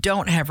so you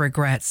don't have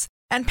regrets,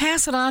 and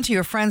pass it on to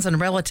your friends and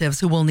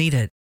relatives who will need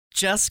it.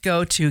 Just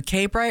go to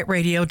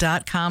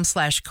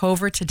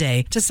kbrightradio.com/cover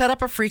today to set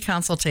up a free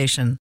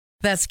consultation.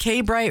 That's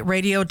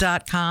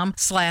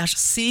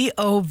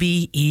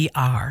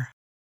kbrightradio.com/COVER.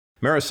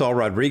 Marisol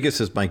Rodriguez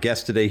is my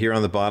guest today here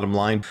on The Bottom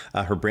Line.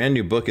 Her brand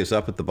new book is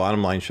up at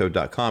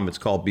thebottomlineshow.com. It's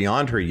called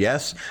Beyond Her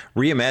Yes,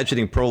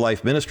 Reimagining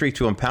Pro-Life Ministry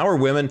to Empower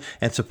Women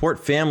and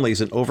Support Families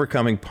in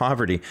Overcoming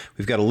Poverty.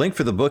 We've got a link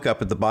for the book up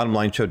at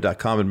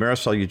thebottomlineshow.com. And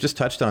Marisol, you just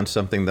touched on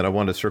something that I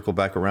want to circle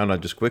back around on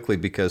just quickly,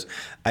 because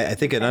I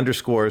think it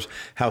underscores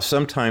how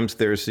sometimes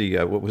there's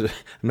I'm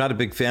not a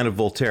big fan of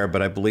Voltaire,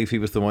 but I believe he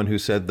was the one who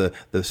said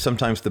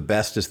sometimes the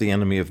best is the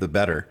enemy of the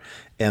better.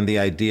 And the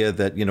idea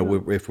that,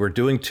 if we're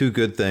doing two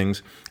good things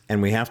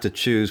and we have to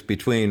choose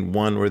between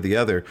one or the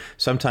other,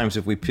 sometimes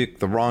if we pick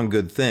the wrong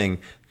good thing,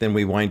 then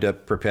we wind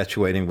up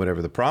perpetuating whatever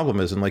the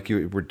problem is. And like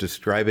you were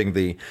describing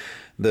the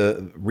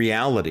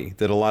reality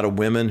that a lot of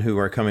women who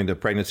are coming to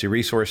pregnancy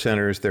resource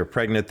centers, they're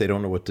pregnant, they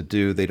don't know what to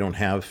do, they don't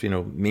have,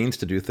 means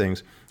to do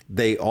things.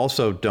 They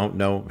also don't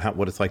know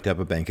what it's like to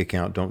have a bank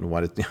account, don't know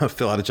what to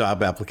fill out a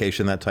job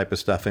application, that type of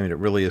stuff. I mean, it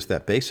really is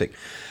that basic.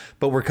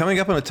 But we're coming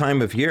up on a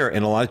time of year,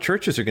 and a lot of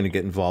churches are going to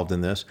get involved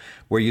in this,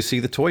 where you see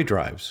the toy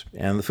drives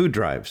and the food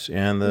drives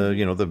and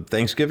the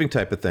Thanksgiving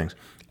type of things.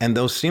 And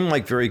those seem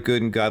like very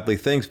good and godly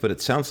things, but it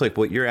sounds like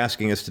what you're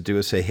asking us to do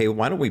is say, hey,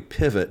 why don't we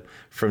pivot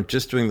from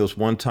just doing those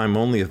one-time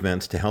only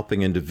events to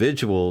helping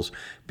individuals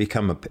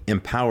become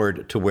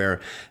empowered to where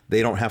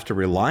they don't have to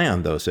rely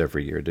on those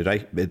every year?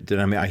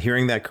 Am I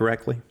hearing that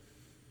correctly?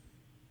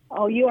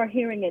 Oh, you are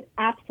hearing it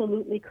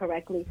absolutely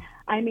correctly.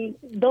 I mean,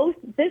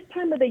 this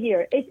time of the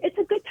year, it's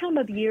a good time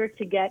of year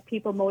to get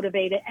people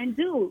motivated and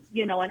do,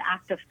 an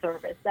act of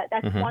service.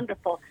 That's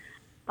wonderful.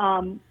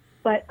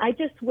 But I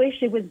just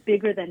wish it was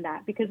bigger than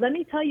that, because let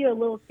me tell you a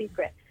little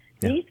secret.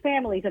 Yeah. These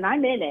families, and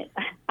I'm in it,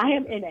 I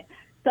am in it.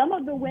 Some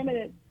of the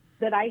women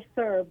that I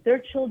serve, their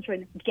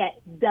children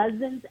get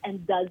dozens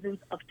and dozens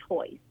of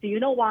toys. Do you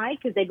know why?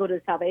 Because they go to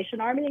the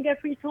Salvation Army and get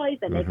free toys,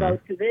 and they go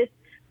to this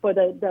for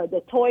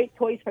the Toys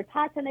for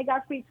Tots, and they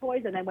got free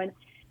toys. And then when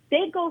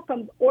they go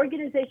from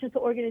organization to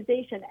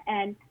organization,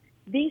 and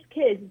these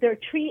kids, their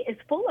tree is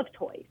full of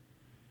toys.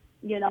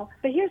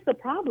 But here's the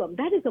problem.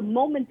 That is a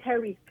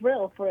momentary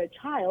thrill for a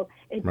child.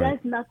 It does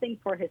nothing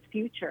for his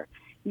future,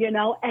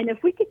 and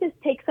if we could just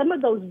take some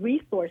of those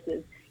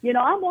resources,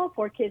 I'm all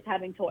for kids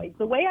having toys.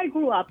 The way I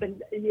grew up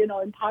in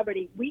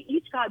poverty, we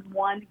each got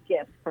one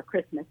gift for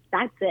Christmas.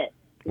 That's it.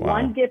 Wow.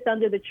 One gift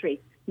under the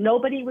tree.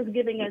 Nobody was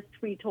giving us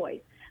free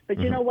toys. But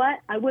you know what?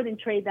 I wouldn't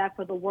trade that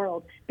for the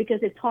world,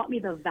 because it taught me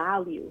the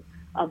value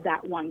of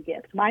that one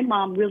gift. My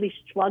mom really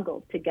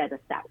struggled to get us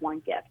that one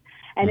gift.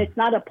 And it's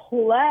not a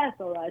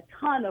plethora, a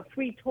ton of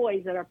free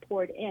toys that are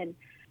poured in.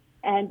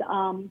 And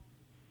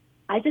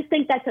I just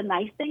think that's a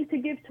nice thing to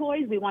give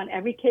toys. We want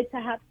every kid to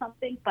have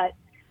something. But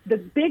the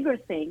bigger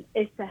thing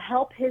is to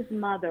help his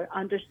mother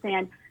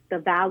understand the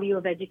value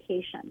of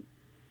education,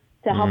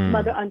 to help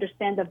mother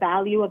understand the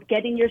value of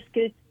getting your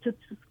kids to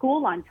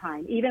school on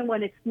time, even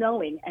when it's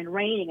snowing and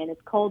raining and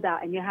it's cold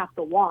out and you have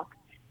to walk,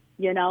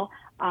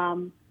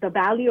 the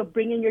value of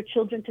bringing your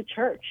children to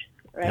church,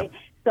 right?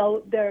 Yep.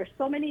 So there are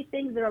so many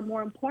things that are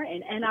more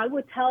important. And I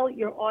would tell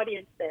your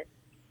audience this: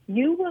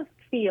 you will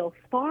feel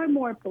far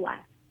more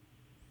blessed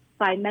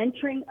by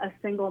mentoring a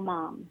single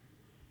mom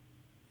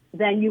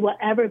than you will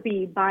ever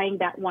be buying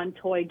that one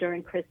toy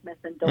during Christmas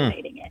and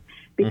donating it.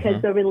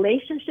 Because the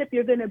relationship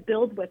you're going to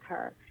build with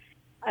her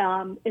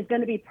is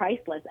going to be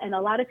priceless. And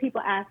a lot of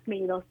people ask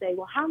me, they'll say,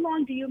 well, how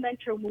long do you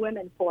mentor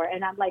women for?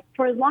 And I'm like,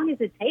 for as long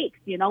as it takes.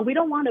 We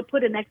don't want to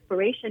put an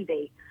expiration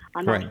date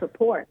on our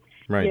support.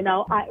 Right.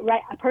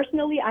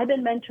 Personally, I've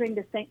been mentoring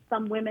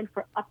some women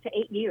for up to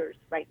 8 years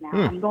right now.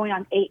 I'm going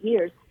on 8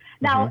 years.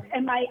 Now,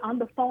 am I on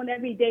the phone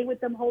every day with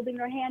them holding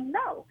their hand?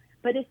 No.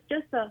 But it's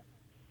just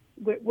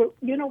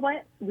you know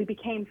what? We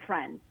became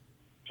friends.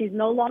 She's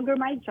no longer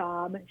my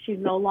job. She's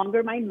no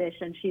longer my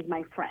mission. She's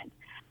my friend.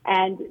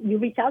 And you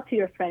reach out to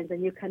your friends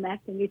and you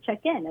connect and you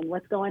check in and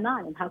what's going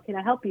on and how can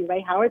I help you,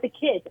 right? How are the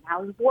kids and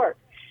how's work?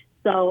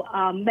 So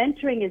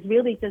mentoring is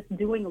really just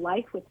doing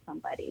life with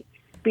somebody,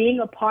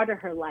 being a part of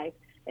her life.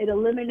 It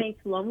eliminates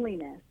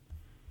loneliness.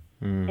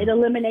 It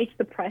eliminates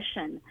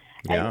depression.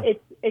 Yeah. And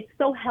it's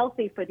so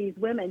healthy for these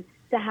women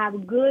to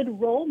have good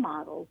role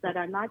models that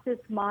are not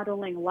just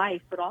modeling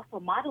life, but also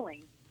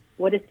modeling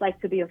what it's like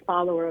to be a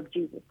follower of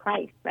Jesus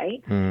Christ,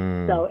 right?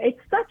 So it's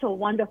such a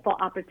wonderful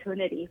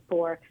opportunity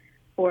for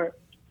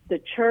the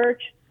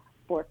church,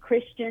 for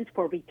Christians,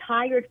 for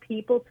retired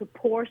people to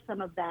pour some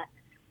of that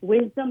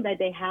wisdom that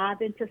they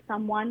have into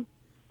someone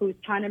who's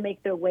trying to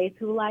make their way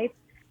through life.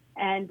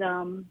 And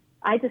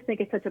I just think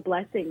it's such a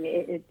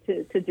blessing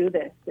to do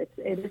this.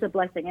 It is a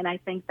blessing. And I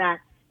think that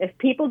if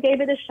people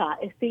gave it a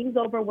shot, it seems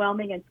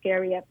overwhelming and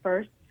scary at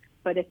first,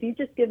 but if you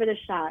just give it a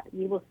shot,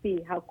 you will see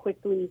how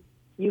quickly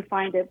you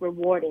find it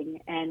rewarding.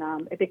 And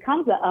it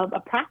becomes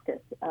a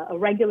practice, a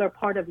regular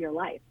part of your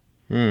life.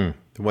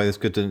 Well, it's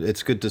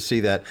good to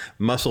see that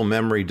muscle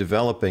memory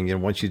developing.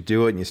 And once you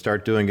do it and you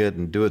start doing it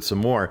and do it some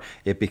more,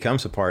 it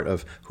becomes a part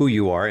of who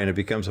you are and it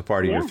becomes a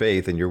part of your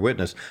faith and your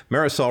witness.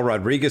 Marisol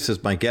Rodriguez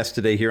is my guest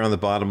today here on The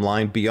Bottom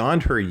Line.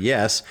 Beyond Her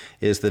Yes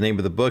is the name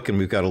of the book, and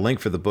we've got a link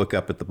for the book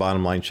up at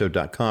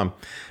thebottomlineshow.com.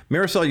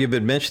 Marisol, you've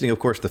been mentioning, of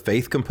course, the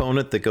faith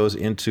component that goes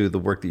into the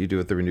work that you do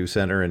at the Renew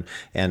Center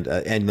and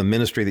the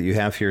ministry that you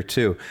have here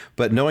too.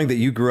 But knowing that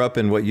you grew up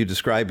in what you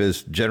describe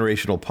as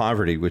generational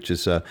poverty, which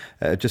is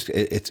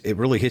it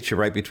really hits you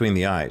right between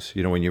the eyes.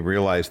 When you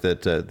realize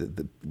that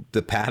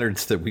the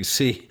patterns that we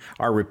see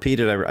are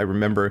repeated. I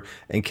remember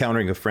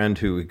encountering a friend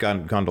who had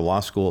gone to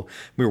law school.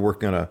 We were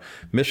working on a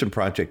mission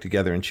project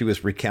together, and she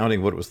was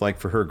recounting what it was like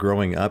for her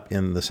growing up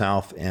in the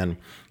South and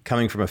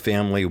coming from a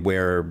family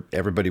where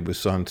everybody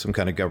was on some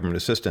kind of government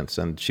assistance,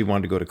 and she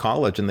wanted to go to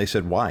college, and they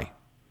said, why?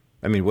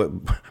 I mean,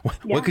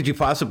 what could you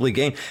possibly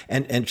gain?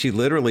 And she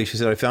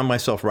said, I found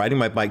myself riding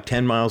my bike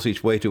 10 miles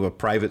each way to a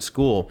private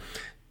school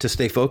to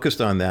stay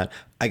focused on that.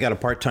 I got a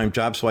part-time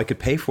job so I could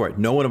pay for it.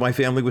 No one in my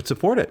family would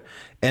support it.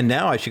 And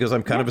now she goes,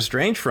 I'm kind of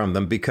estranged from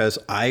them because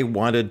I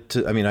wanted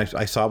to,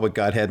 I saw what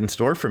God had in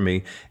store for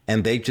me,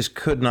 and they just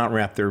could not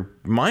wrap their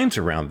minds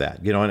around that,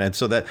 and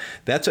so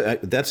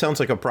that sounds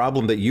like a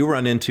problem that you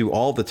run into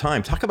all the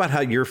time. Talk about how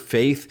your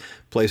faith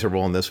plays a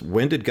role in this.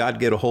 When did God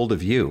get a hold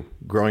of you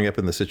growing up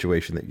in the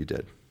situation that you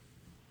did?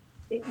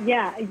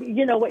 Yeah,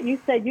 what you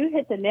said, you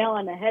hit the nail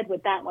on the head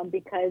with that one,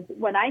 because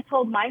when I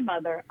told my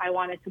mother I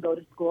wanted to go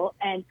to school,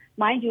 and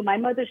mind you, my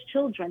mother's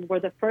children were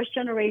the first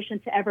generation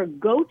to ever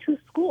go to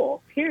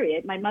school,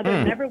 period. My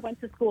mother never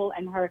went to school,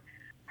 and her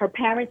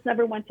parents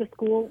never went to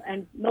school,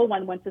 and no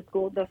one went to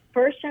school. The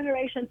first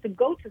generation to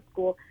go to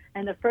school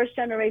and the first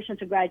generation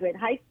to graduate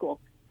high school.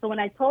 So when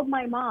I told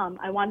my mom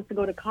I wanted to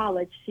go to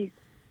college, she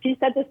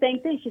said the same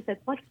thing. She said,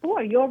 what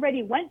for? You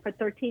already went for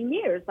 13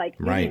 years. Like,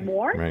 you need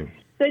more? Right.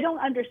 So they don't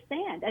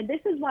understand. And this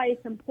is why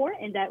it's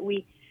important that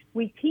we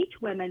teach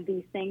women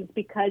these things,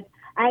 because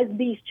as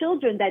these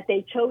children that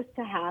they chose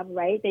to have,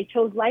 right, they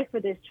chose life for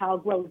this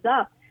child, grows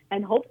up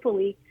and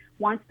hopefully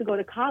wants to go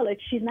to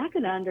college, she's not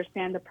going to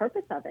understand the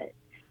purpose of it.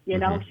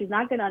 She's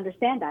not going to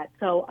understand that.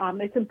 So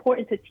it's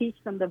important to teach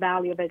them the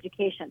value of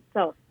education.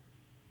 So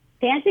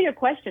to answer your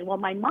question, well,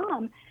 my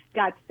mom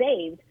got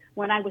saved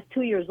when I was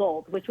 2 years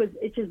old, which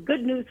is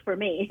good news for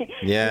me.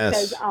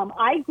 Yes. Because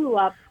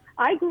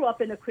I grew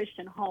up in a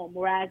Christian home,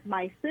 whereas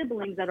my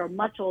siblings that are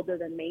much older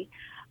than me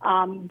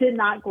did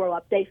not grow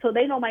up. They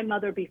know my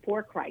mother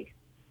before Christ,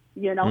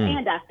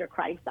 and after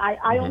Christ.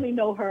 I only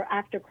know her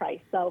after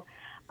Christ. So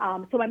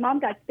my mom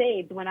got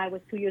saved when I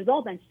was 2 years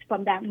old, and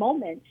from that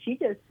moment, she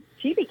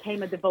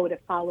became a devoted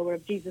follower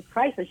of Jesus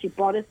Christ, and she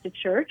brought us to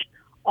church,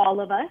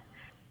 all of us.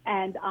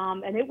 And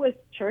it was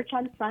church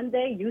on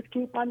Sunday, youth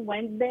group on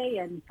Wednesday,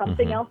 and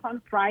something else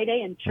on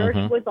Friday, and church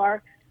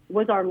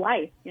was our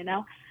life,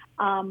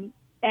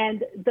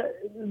 And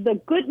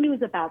the good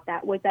news about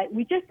that was that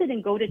we just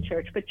didn't go to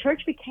church, but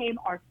church became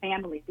our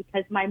family,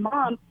 because my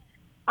mom,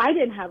 I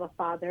didn't have a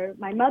father.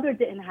 My mother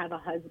didn't have a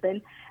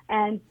husband.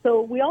 And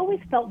so we always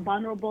felt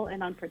vulnerable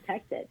and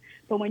unprotected.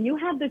 But when you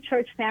have the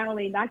church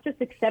family not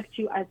just accept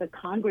you as a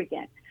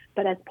congregant,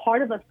 but as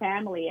part of a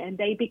family, and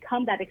they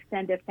become that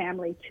extended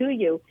family to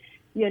you,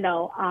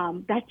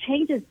 that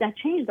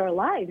changed our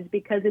lives,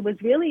 because it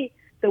was really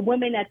the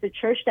women at the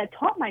church that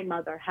taught my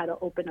mother how to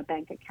open a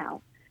bank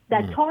account,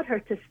 that taught her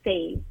to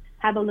save,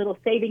 have a little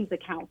savings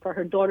account for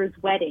her daughter's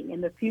wedding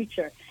in the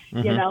future.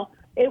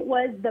 It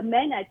was the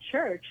men at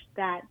church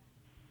that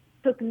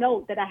took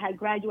note that I had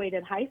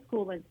graduated high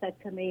school and said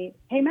to me,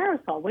 "Hey,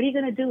 Marisol, what are you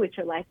going to do with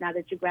your life now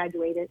that you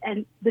graduated?"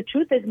 And the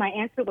truth is, my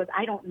answer was,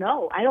 I don't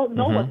know. I don't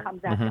know what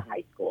comes after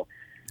high school.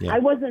 Yeah. I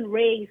wasn't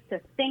raised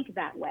to think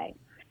that way.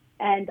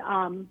 And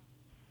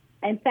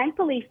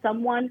thankfully,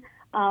 someone,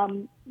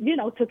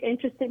 took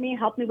interest in me,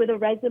 helped me with a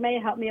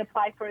resume, helped me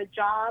apply for a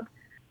job,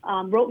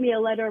 wrote me a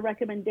letter of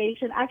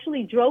recommendation,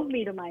 actually drove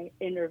me to my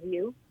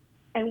interview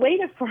and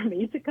waited for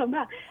me to come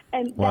out.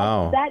 And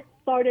that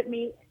started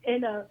me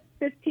in a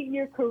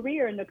 15-year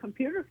career in the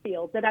computer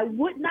field that I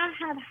would not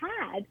have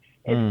had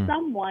if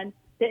someone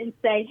didn't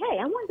say, "Hey,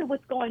 I wonder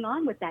what's going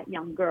on with that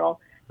young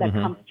girl that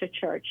comes to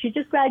church. She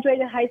just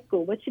graduated high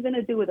school. What's she going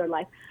to do with her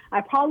life?"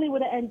 I probably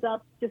would have ended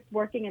up just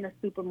working in a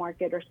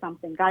supermarket or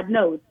something. God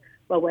knows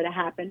what would have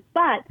happened.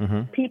 But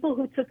people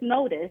who took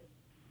notice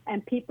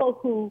and people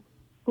who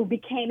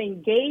became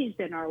engaged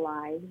in our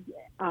lives,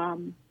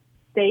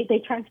 they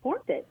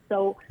transformed it.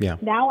 So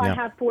now I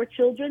have 4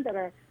 children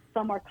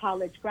some are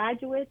college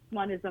graduates.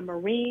 One is a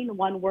Marine.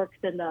 One works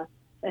in the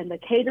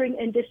catering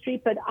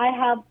industry. But I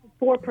have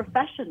 4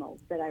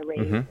 professionals that I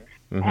raise.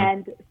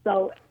 And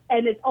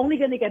it's only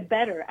going to get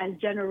better as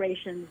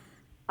generations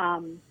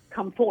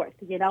come forth,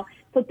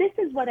 So this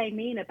is what I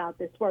mean about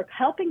this work,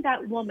 helping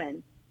that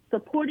woman,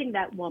 supporting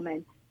that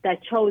woman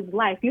that chose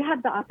life. You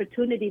have the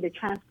opportunity to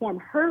transform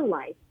her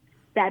life,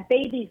 that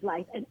baby's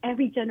life, and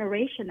every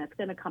generation that's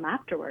going to come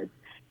afterwards.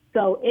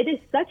 So it is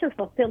such a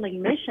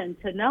fulfilling mission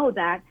to know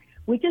that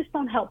we just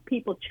don't help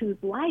people choose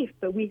life,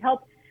 but we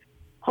help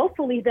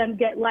hopefully them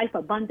get life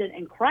abundant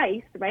in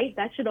Christ, right?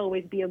 That should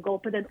always be a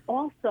goal, but then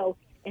also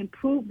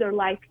improve their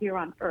life here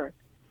on earth.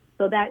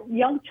 So that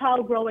young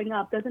child growing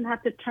up doesn't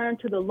have to turn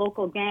to the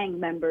local gang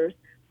members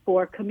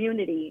for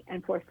community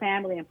and for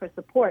family and for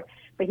support,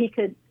 but he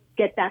could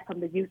get that from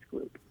the youth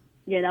group,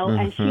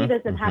 and she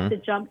doesn't have to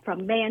jump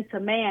from man to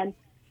man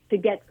to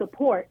get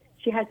support.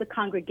 She has a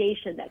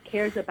congregation that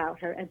cares about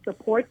her and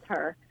supports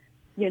her,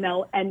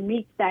 and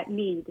meets that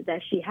need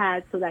that she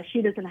has, so that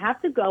she doesn't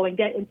have to go and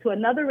get into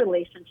another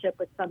relationship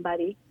with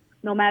somebody,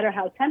 no matter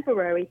how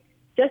temporary,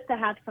 just to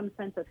have some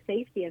sense of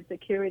safety and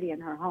security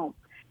in her home.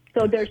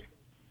 So there's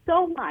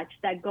so much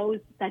that's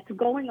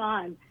going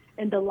on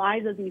in the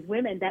lives of these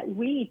women that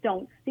we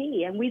don't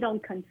see and we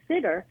don't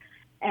consider.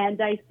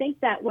 And I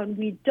think that when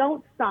we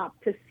don't stop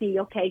to see,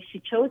 okay, she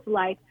chose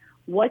life,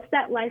 what's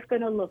that life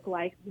going to look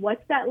like?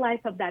 What's that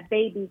life of that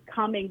baby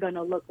coming going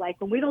to look like?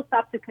 When we don't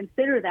stop to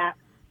consider that,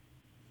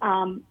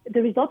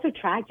 the results are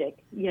tragic.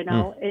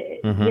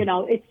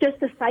 It's just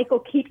the cycle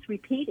keeps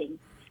repeating.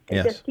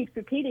 It just keeps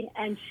repeating.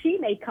 And she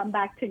may come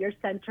back to your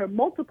center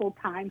multiple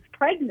times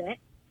pregnant,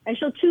 and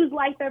she'll choose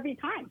life every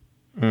time.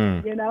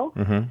 But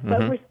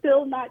we're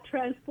still not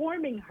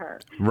transforming her.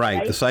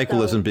 Right. The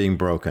cycle isn't being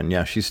broken.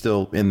 Yeah, she's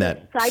still in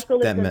that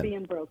cycle isn't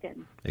being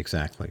broken.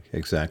 Exactly.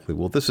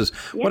 Well, this is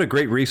what a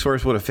great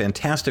resource. What a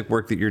fantastic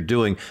work that you're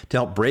doing to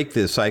help break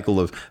this cycle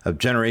of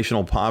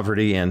generational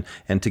poverty and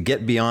to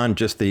get beyond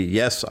just the,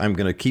 yes, I'm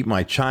going to keep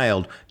my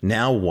child.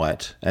 Now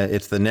what?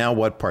 It's the now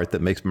what part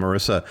that makes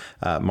Marisol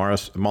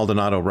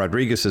Maldonado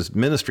Rodriguez's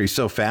ministry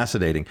so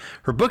fascinating.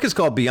 Her book is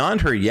called Beyond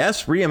Her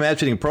Yes,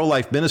 Reimagining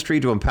Pro-Life Ministry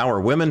to Empower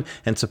Women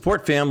and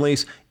Support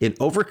Families in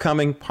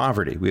Overcoming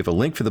Poverty. We have a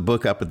link for the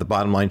book up at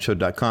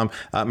thebottomlineshow.com.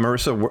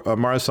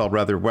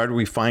 Marisol, where do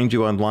we find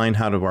you online?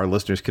 How do our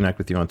listeners connect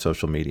with you on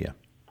social media?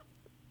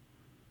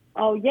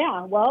 Oh,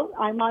 yeah. Well,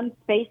 I'm on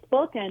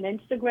Facebook and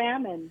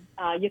Instagram, and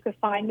you can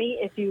find me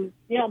if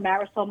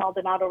Marisol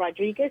Maldonado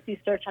Rodriguez. You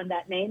search on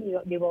that name,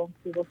 you will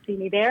see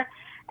me there.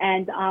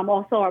 And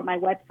also my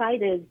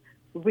website is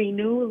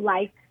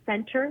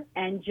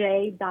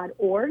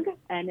renewlifecenternj.org.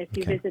 And if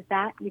you visit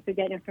that, you could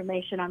get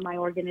information on my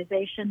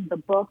organization, the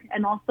book,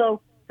 and also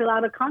fill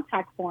out a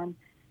contact form.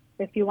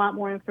 If you want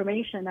more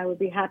information, I would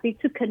be happy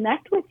to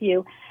connect with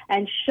you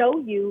and show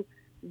you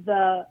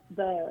the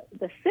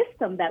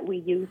system that we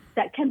use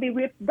that can be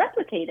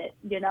replicated.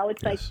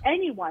 It's like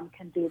anyone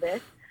can do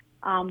this.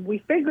 We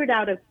figured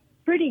out a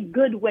pretty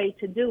good way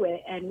to do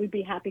it, and we'd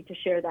be happy to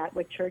share that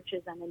with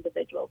churches and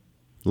individuals.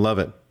 Love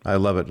it. I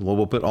love it. Well,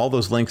 we'll put all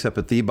those links up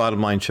at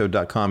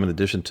thebottomlineshow.com in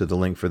addition to the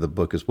link for the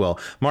book as well.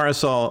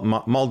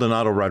 Marisol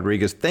Maldonado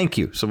Rodriguez, thank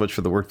you so much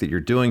for the work that you're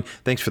doing.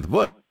 Thanks for the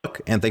book,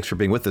 and thanks for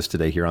being with us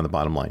today here on The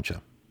Bottom Line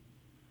Show.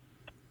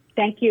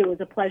 Thank you. It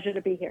was a pleasure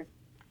to be here.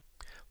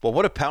 Well,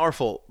 what a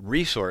powerful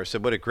resource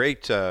and what a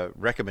great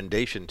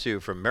recommendation, too,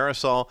 from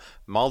Marisol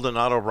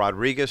Maldonado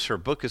Rodriguez. Her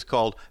book is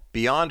called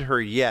Beyond Her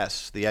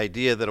Yes, the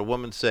idea that a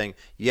woman saying,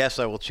 yes,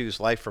 I will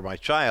choose life for my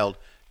child.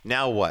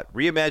 Now what?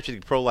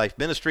 Reimagining pro-life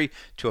ministry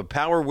to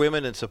empower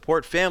women and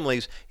support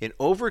families in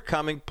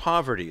overcoming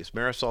poverty. As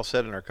Marisol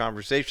said in our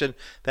conversation,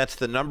 that's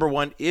the number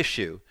one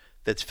issue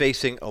that's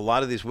facing a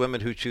lot of these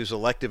women who choose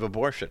elective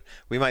abortion.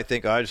 We might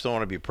think, oh, I just don't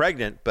want to be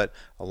pregnant, but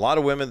a lot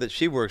of women that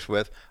she works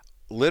with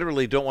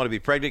literally don't want to be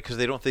pregnant because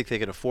they don't think they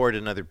can afford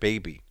another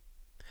baby.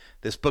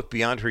 This book,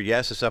 Beyond Her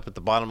Yes, is up at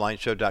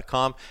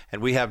thebottomlineshow.com,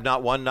 and we have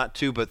not one, not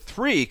two, but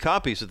 3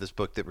 copies of this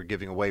book that we're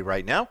giving away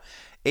right now.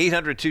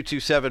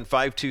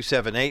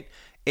 800-227-5278,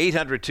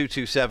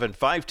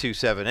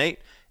 800-227-5278,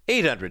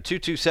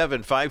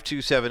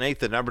 800-227-5278,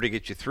 the number to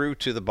get you through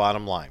to the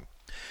bottom line.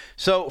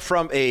 So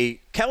from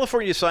a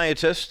California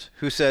scientist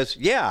who says,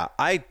 yeah,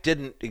 I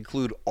didn't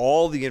include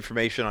all the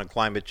information on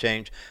climate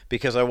change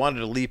because I wanted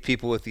to leave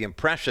people with the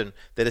impression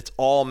that it's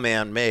all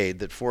man-made,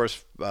 that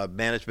forest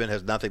management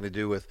has nothing to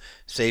do with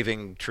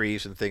saving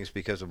trees and things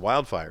because of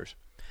wildfires.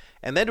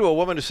 And then to a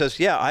woman who says,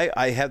 yeah,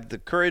 I had the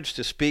courage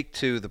to speak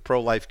to the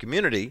pro-life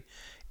community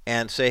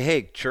and say,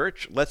 hey,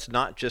 church, let's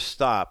not just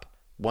stop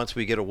once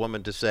we get a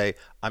woman to say,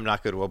 I'm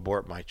not going to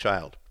abort my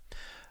child.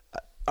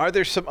 Are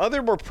there some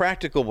other more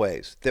practical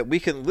ways that we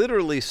can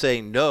literally say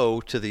no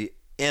to the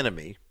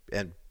enemy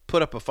and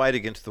put up a fight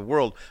against the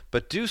world,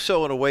 but do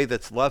so in a way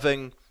that's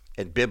loving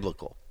and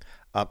biblical?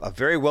 A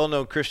very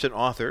well-known Christian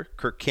author,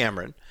 KIRK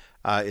Cameron,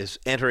 is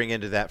entering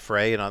into that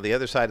fray. And on the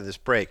other side of this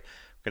break,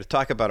 we're going to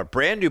talk about a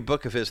brand new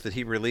book of his that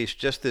he released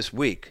just this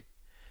week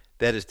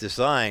that is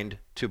designed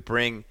to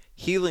bring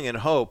healing and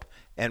hope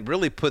and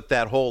really put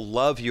that whole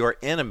love your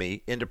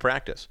enemy into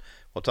practice.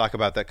 We'll talk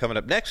about that coming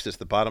up next as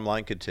the bottom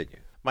line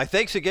continues. My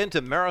thanks again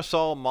to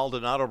Marisol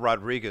Maldonado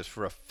Rodriguez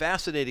for a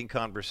fascinating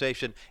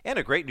conversation and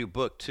a great new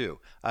book, too.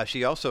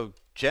 She also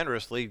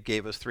generously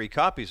gave us 3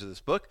 copies of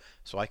this book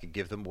so I could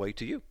give them away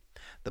to you.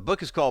 The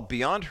book is called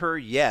Beyond Her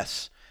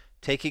Yes,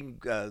 taking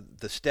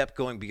the step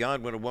going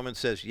beyond when a woman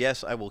says,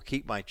 yes, I will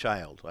keep my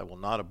child. I will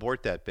not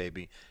abort that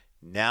baby.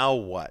 Now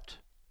what?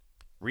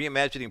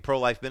 Reimagining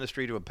pro-life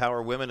ministry to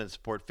empower women and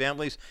support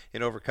families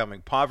in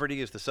overcoming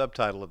poverty is the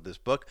subtitle of this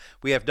book.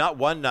 We have not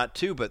one, not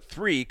two, but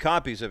 3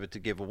 copies of it to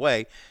give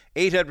away.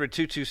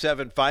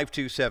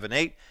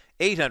 800-227-5278,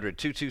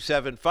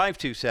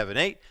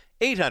 800-227-5278,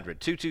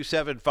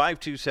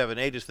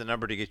 800-227-5278 is the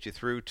number to get you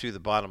through to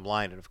the bottom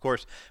line. And, of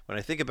course, when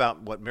I think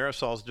about what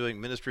Marisol's doing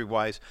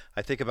ministry-wise,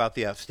 I think about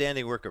the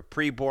outstanding work of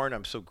Preborn.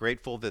 I'm so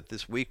grateful that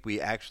this week we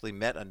actually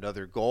met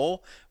another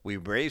goal. We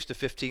raised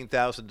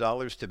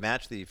 $15,000 to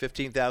match the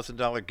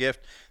 $15,000 gift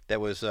that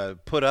was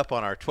put up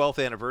on our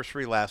 12th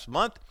anniversary last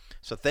month.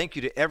 So thank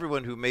you to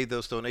everyone who made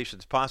those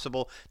donations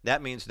possible.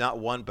 That means not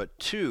 1 but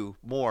 2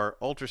 more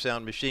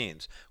ultrasound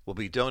machines will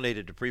be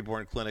donated to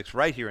preborn clinics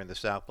right here in the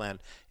Southland,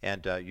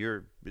 and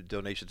your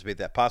donations made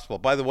that possible.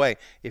 By the way,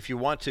 if you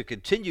want to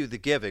continue the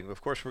giving,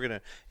 of course we're going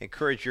to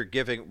encourage your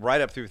giving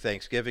right up through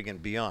Thanksgiving and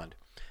beyond.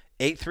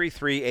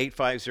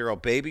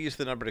 833-850-BABY is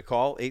the number to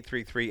call,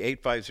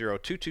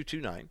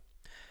 833-850-2229.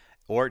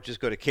 Or just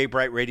go to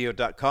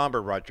kbrightradio.com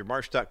or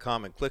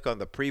rogermarsh.com and click on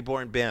the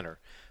Preborn banner.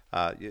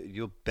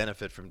 You'll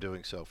benefit from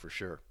doing so for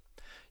sure.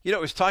 You know,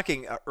 I was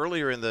talking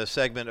earlier in the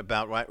segment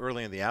about,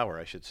 early in the hour,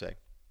 I should say,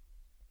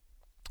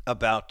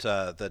 about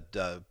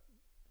the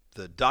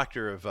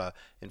doctor of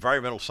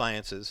environmental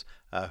sciences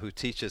who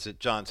teaches at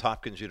Johns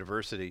Hopkins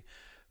University,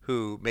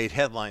 who made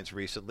headlines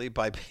recently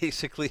by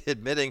basically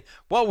admitting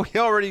what we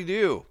already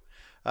knew.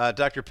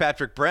 Dr.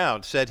 Patrick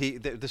Brown said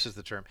this is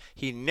the term,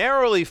 he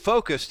narrowly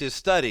focused his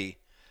study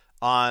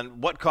on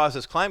what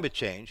causes climate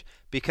change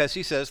because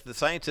he says the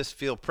scientists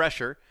feel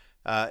pressure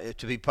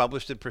to be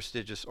published in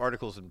prestigious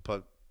articles and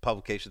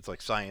publications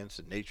like Science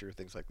and Nature,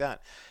 things like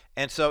that.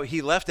 And so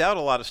he left out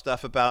a lot of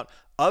stuff about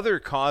other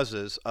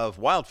causes of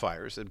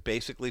wildfires and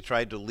basically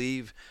tried to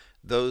leave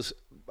those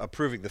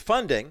approving the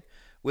funding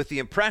with the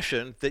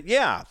impression that,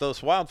 yeah,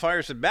 those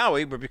wildfires in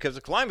Maui were because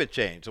of climate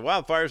change. The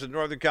wildfires in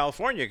Northern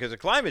California because of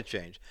climate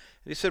change.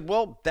 And he said,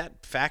 well,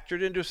 that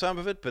factored into some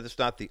of it, but it's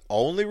not the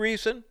only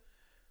reason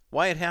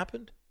why it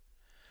happened.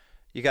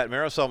 You got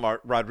Marisol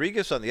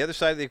Rodriguez on the other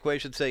side of the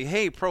equation saying,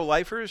 hey,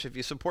 pro-lifers, if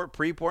you support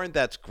preborn,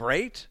 that's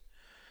great.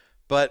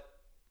 But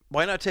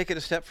why not take it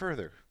a step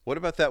further? What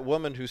about that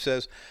woman who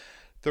says,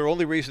 the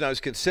only reason I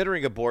was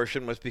considering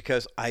abortion was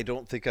because I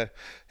don't think I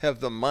have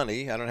the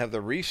money, I don't have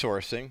the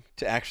resourcing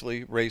to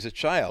actually raise a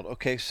child.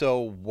 Okay, so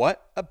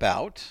what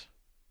about,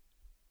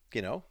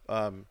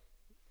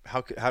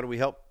 how do we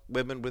help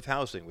women with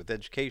housing, with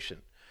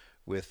education,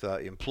 with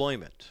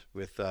employment,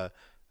 with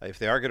if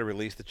they are going to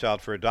release the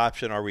child for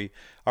adoption, are we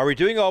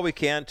doing all we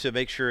can to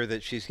make sure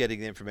that she's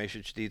getting the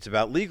information she needs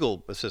about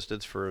legal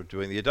assistance for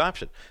doing the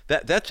adoption?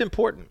 That's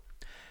important.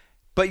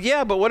 But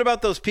what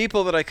about those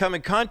people that I come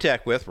in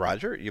contact with,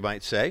 Roger, you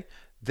might say,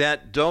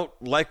 that don't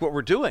like what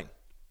we're doing?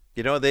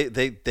 They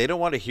don't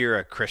want to hear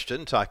a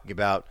Christian talking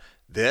about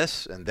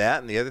this and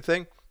that and the other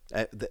thing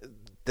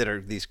that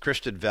are these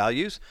Christian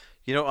values.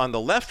 on the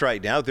left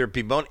right now,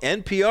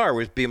 NPR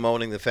was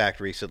bemoaning the fact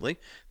recently.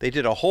 They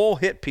did a whole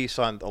hit piece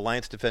on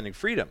Alliance Defending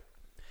Freedom.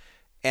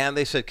 And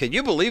they said, can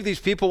you believe these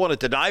people want to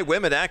deny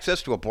women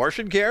access to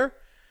abortion care?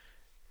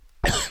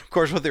 Of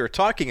course, what they were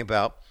talking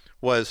about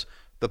was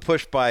the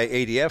push by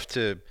ADF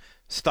to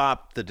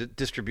stop the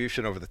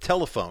distribution over the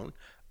telephone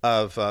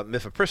of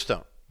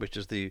mifepristone, which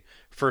is the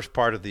first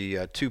part of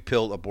the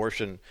two-pill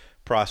abortion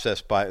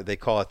process. They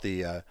call it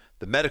the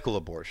medical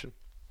abortion,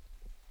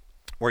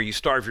 where you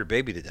starve your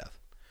baby to death.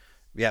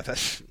 Yeah,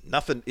 that's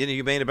nothing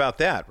inhumane about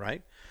that,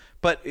 right?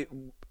 But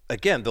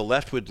again, the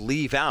left would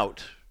leave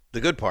out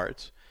the good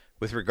parts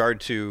with regard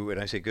to, and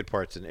I say good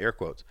parts in air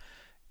quotes,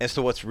 as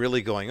to what's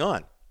really going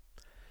on.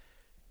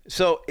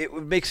 So it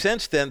would make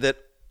sense then that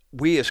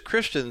we as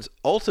Christians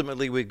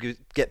ultimately would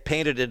get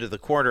painted into the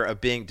corner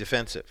of being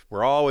defensive.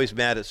 We're always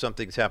mad at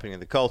something that's happening in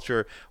the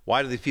culture.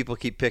 Why do these people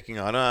keep picking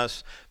on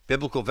us?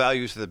 Biblical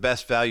values are the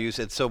best values.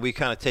 And so we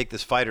kind of take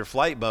this fight or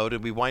flight mode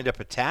and we wind up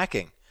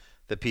attacking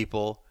the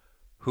people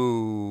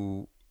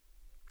who,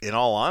 in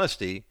all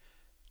honesty,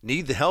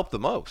 need the help the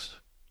most.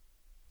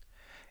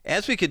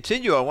 As we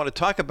continue, I want to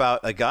talk about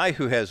a guy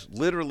who has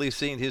literally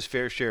seen his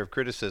fair share of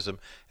criticism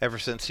ever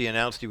since he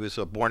announced he was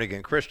a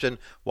born-again Christian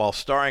while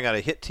starring on a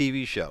hit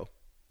TV show,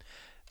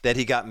 that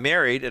he got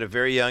married at a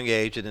very young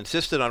age and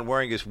insisted on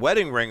wearing his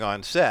wedding ring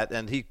on set,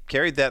 and he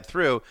carried that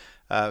through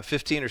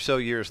 15 or so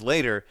years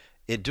later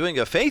in doing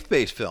a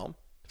faith-based film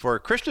for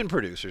Christian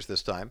producers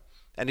this time.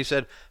 And he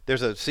said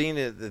there's a scene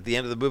at the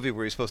end of the movie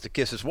where he's supposed to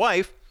kiss his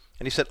wife,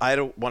 and he said, I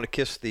don't want to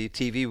kiss the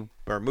TV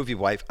or movie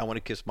wife, I want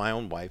to kiss my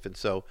own wife. And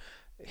so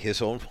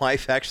his own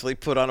wife actually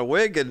put on a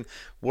wig and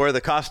wore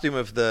the costume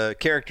of the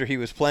character he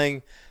was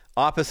playing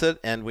opposite.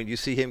 And when you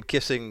see him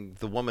kissing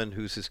the woman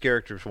who's his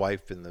character's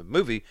wife in the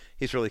movie,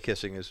 he's really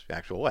kissing his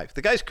actual wife.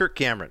 The guy's KIRK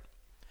Cameron.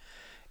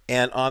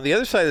 And on the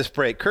other side of this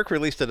break, KIRK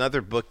released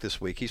another book this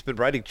week. He's been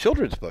writing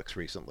children's books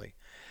recently.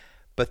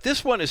 But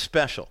this one is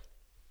special.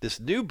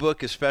 This new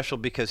book is special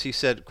because he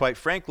said, quite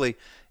frankly,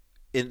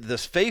 in the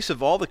face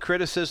of all the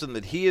criticism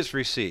that he has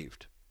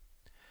received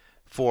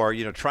for,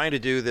 trying to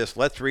do this,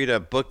 let's read a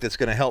book that's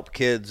going to help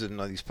kids and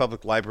these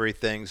public library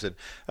things. And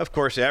of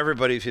course,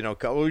 everybody's,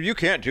 oh, you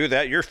can't do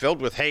that. You're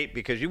filled with hate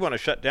because you want to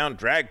shut down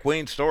Drag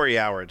Queen Story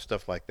Hour and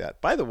stuff like that.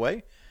 By the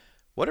way,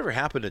 whatever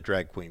happened to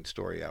Drag Queen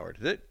Story Hour?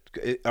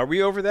 Are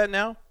we over that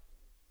now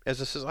as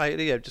a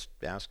society? I'm just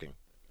asking.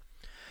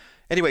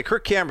 Anyway,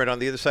 KIRK Cameron, on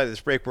the other side of this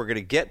break, we're going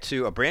to get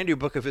to a brand new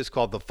book of his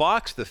called The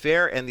Fox, the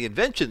Fair, and the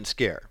Invention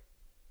Scare.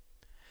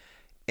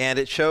 And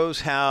it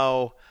shows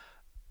how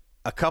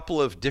a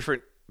couple of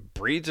different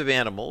breeds of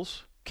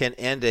animals can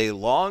end a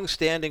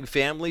long-standing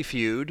family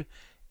feud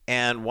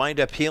and wind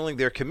up healing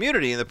their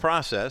community in the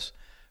process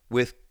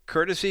with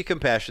courtesy,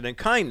 compassion, and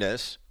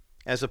kindness,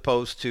 as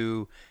opposed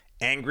to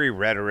angry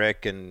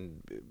rhetoric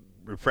and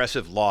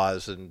repressive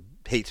laws and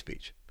hate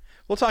speech.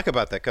 We'll talk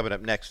about that coming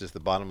up next as the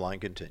bottom line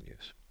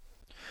continues.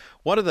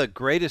 One of the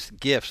greatest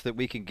gifts that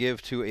we can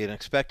give to an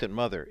expectant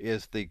mother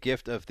is the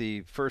gift of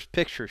the first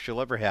picture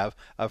she'll ever have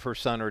of her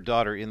son or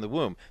daughter in the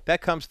womb.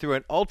 That comes through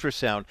an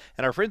ultrasound,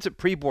 and our friends at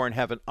Preborn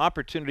have an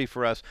opportunity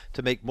for us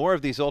to make more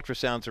of these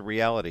ultrasounds a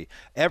reality.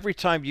 Every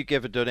time you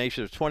give a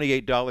donation of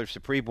 $28 to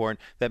Preborn,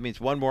 that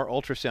means one more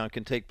ultrasound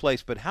can take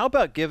place. But how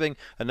about giving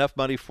enough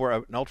money for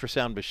an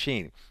ultrasound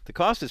machine? The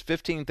cost is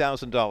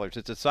 $15,000.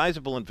 It's a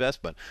sizable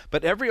investment,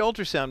 but every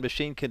ultrasound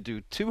machine can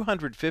do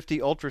 250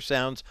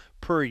 ultrasounds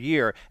per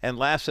year and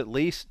lasts at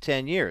least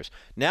 10 years.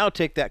 Now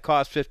take that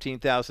cost,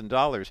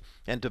 $15,000,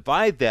 and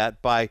divide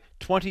that by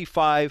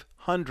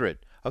 2,500.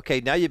 Okay,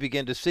 now you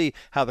begin to see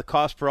how the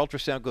cost per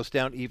ultrasound goes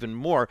down even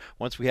more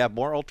once we have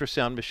more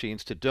ultrasound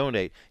machines to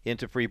donate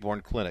into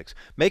preborn clinics.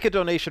 Make a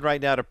donation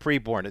right now to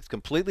Preborn. It's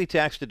completely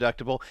tax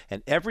deductible,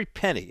 and every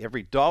penny,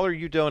 every dollar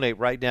you donate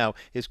right now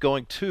is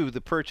going to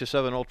the purchase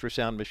of an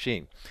ultrasound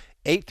machine.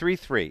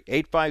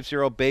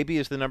 833-850-BABY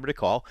is the number to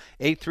call,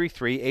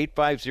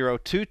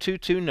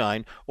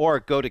 833-850-2229, or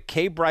go to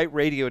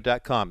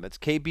kbrightradio.com. That's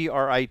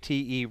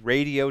KBRITE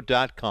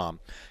radio.com.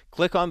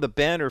 Click on the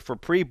banner for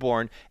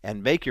Preborn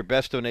and make your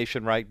best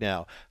donation right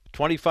now.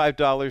 $25,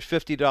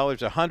 $50,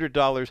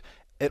 $100,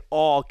 it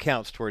all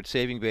counts towards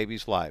saving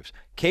babies' lives.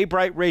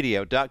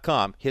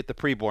 kbrightradio.com. Hit the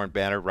Preborn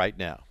banner right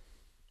now.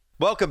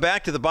 Welcome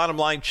back to the Bottom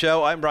Line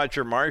Show. I'm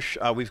Roger Marsh.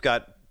 We've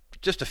got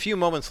just a few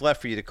moments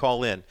left for you to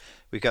call in.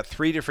 We've got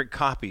 3 different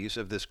copies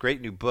of this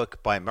great new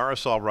book by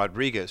Marisol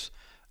Rodriguez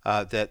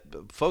that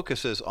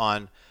focuses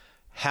on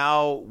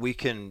how we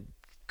can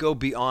go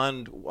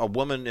beyond a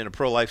woman in a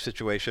pro-life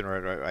situation,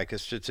 or I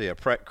guess I should say a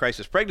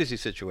crisis pregnancy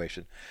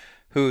situation,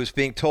 who's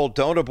being told,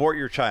 don't abort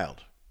your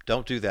child.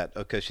 Don't do that.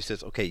 Okay, she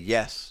says, okay,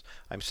 yes,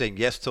 I'm saying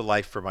yes to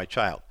life for my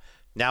child.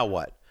 Now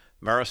what?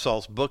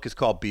 Marisol's book is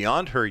called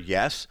Beyond Her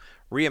Yes,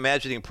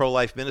 Reimagining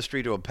Pro-Life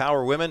Ministry to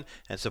Empower Women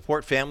and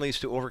Support Families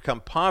to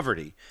Overcome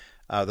Poverty.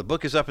 The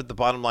book is up at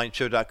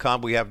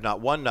thebottomlineshow.com. We have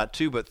not 1, not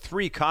 2, but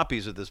 3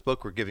 copies of this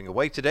book we're giving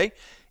away today.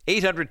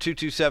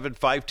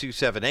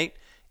 800-227-5278,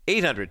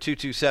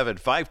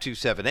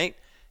 800-227-5278,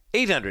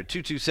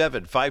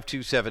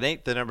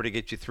 800-227-5278, the number to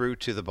get you through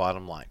to the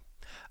bottom line.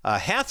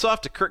 Hats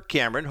off to Kirk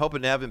Cameron.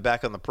 Hoping to have him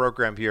back on the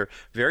program here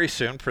very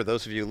soon. For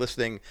those of you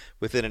listening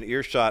within an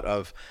earshot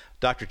of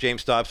Dr.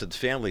 James Dobson's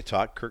Family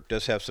Talk, Kirk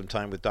does have some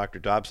time with Dr.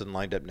 Dobson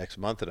lined up next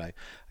month, and I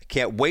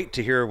can't wait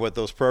to hear what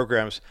those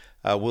programs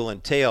will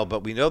entail.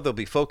 But we know they'll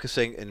be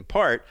focusing in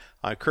part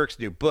on Kirk's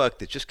new book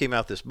that just came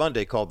out this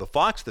Monday called The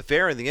Fox, the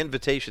Fair, and the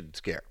Invitation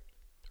Scare,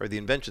 or the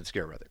Invention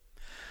Scare, rather.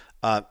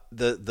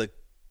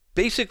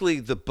 Basically,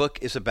 the book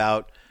is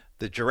about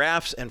the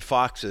giraffes and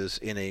foxes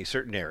in a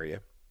certain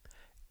area,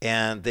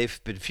 and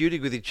they've been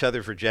feuding with each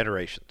other for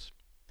generations.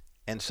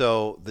 And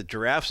so the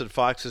giraffes and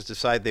foxes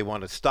decide they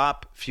want to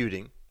stop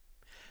feuding.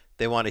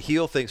 They want to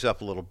heal things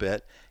up a little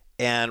bit.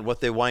 And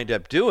what they wind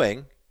up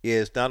doing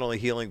is not only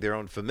healing their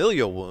own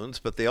familial wounds,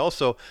 but they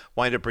also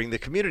wind up bringing the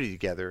community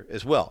together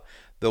as well.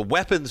 The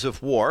weapons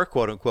of war,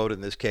 quote unquote,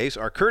 in this case,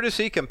 are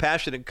courtesy,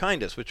 compassion, and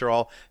kindness, which are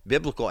all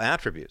biblical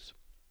attributes.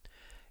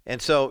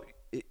 And so,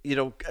 you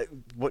know,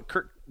 what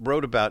Kirk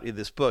wrote about in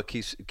this book,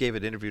 he gave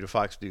an interview to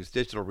Fox News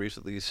Digital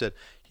recently. He said,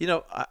 you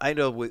know, I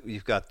know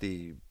you've got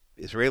the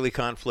Israeli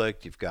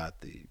conflict, you've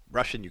got the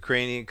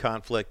Russian-Ukrainian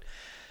conflict.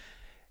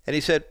 And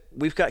he said,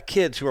 we've got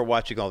kids who are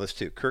watching all this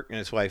too. Kirk and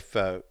his wife,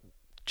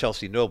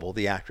 Chelsea Noble,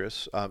 the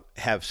actress,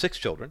 have 6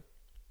 children.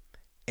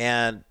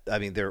 And, I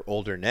mean, they're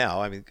older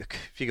now. I mean,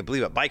 if you can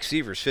believe it, Mike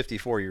Seaver's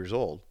 54 years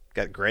old,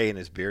 got gray in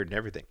his beard and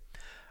everything.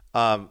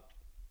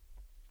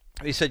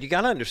 He said, you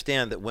got to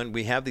understand that when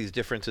we have these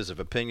differences of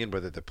opinion,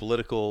 whether they're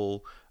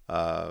political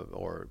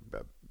or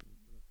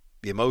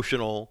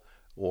emotional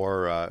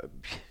or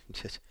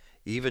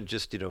even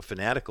just, you know,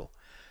 fanatical,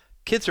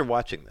 kids are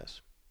watching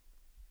this.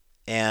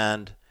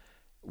 And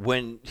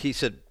when he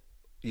said,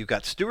 you've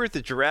got Stuart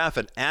the giraffe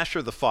and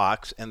Asher the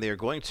fox, and they are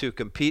going to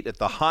compete at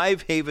the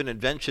Hive Haven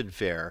Invention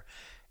Fair.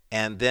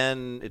 And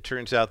then it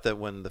turns out that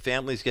when the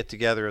families get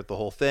together at the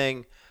whole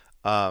thing,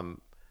 the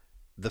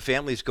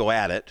families go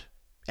at it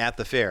at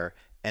the fair,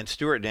 and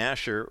Stuart and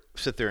Asher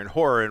sit there in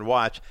horror and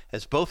watch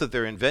as both of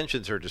their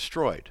inventions are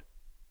destroyed.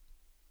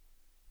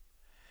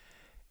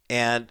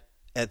 And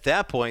at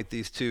that point,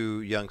 these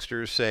 2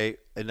 youngsters say,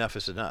 enough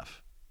is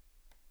enough.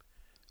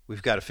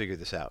 We've got to figure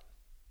this out.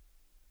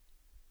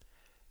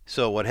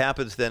 So what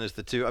happens then is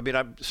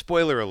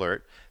spoiler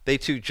alert, they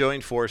 2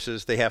 join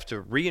forces. They have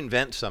to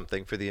reinvent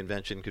something for the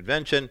invention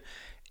convention,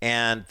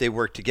 and they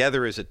work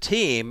together as a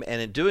team. And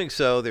in doing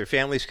so, their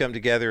families come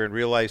together and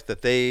realize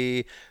that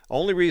the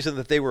only reason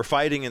that they were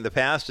fighting in the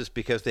past is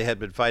because they had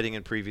been fighting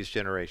in previous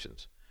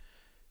generations.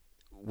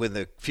 When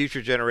the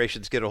future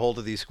generations get a hold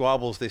of these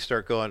squabbles, they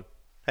start going,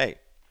 hey,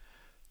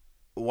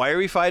 why are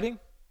we fighting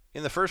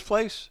in the first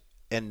place?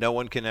 And no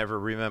one can ever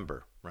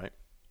remember, right?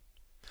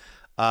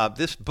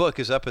 This book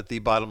is up at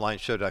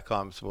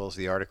thebottomlineshow.com as well as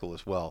the article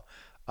as well.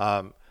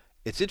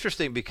 It's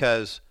interesting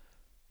because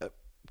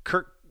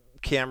Kirk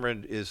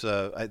Cameron is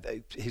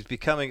he's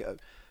becoming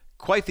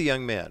quite the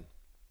young man.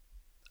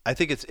 I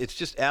think it's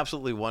just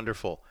absolutely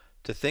wonderful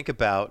to think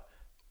about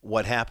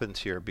what happens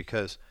here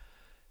because,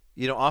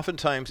 you know,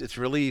 oftentimes it's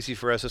really easy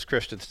for us as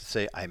Christians to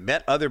say, I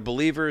met other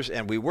believers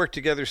and we work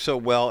together so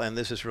well and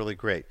this is really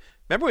great.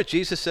 Remember what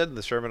Jesus said in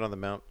the Sermon on the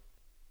Mount?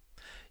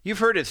 You've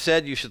heard it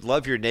said you should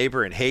love your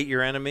neighbor and hate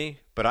your enemy,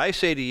 but I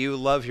say to you,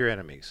 love your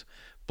enemies.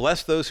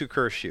 Bless those who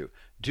curse you.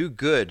 Do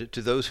good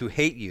to those who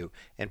hate you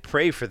and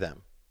pray for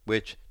them,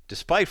 which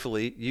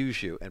despitefully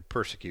use you and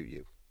persecute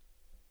you.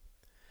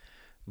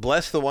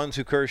 Bless the ones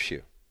who curse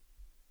you.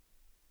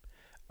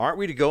 Aren't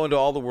we to go into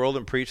all the world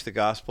and preach the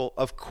gospel?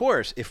 Of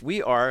course, if we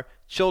are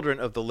children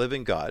of the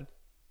living God,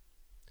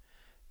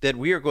 then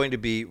we are going to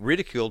be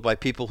ridiculed by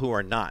people who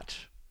are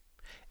not.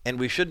 And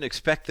we shouldn't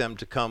expect them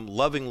to come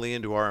lovingly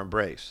into our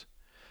embrace.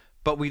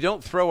 But we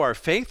don't throw our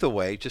faith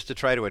away just to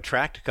try to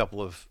attract a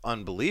couple of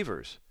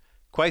unbelievers.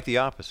 Quite the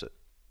opposite.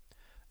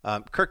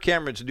 Kirk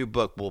Cameron's new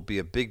book will be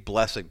a big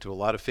blessing to a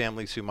lot of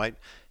families who might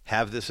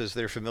have this as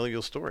their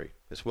familial story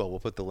as well. We'll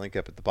put the link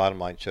up at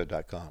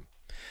thebottomlineshow.com.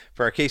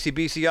 For our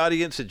KCBC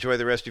audience, enjoy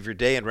the rest of your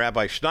day. And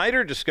Rabbi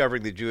Schneider,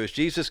 Discovering the Jewish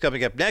Jesus,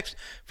 coming up next.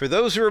 For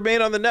those who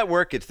remain on the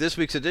network, it's this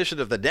week's edition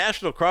of the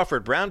National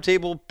Crawford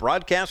Roundtable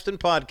broadcast and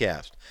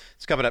podcast.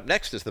 It's coming up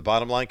next as The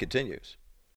Bottom Line continues.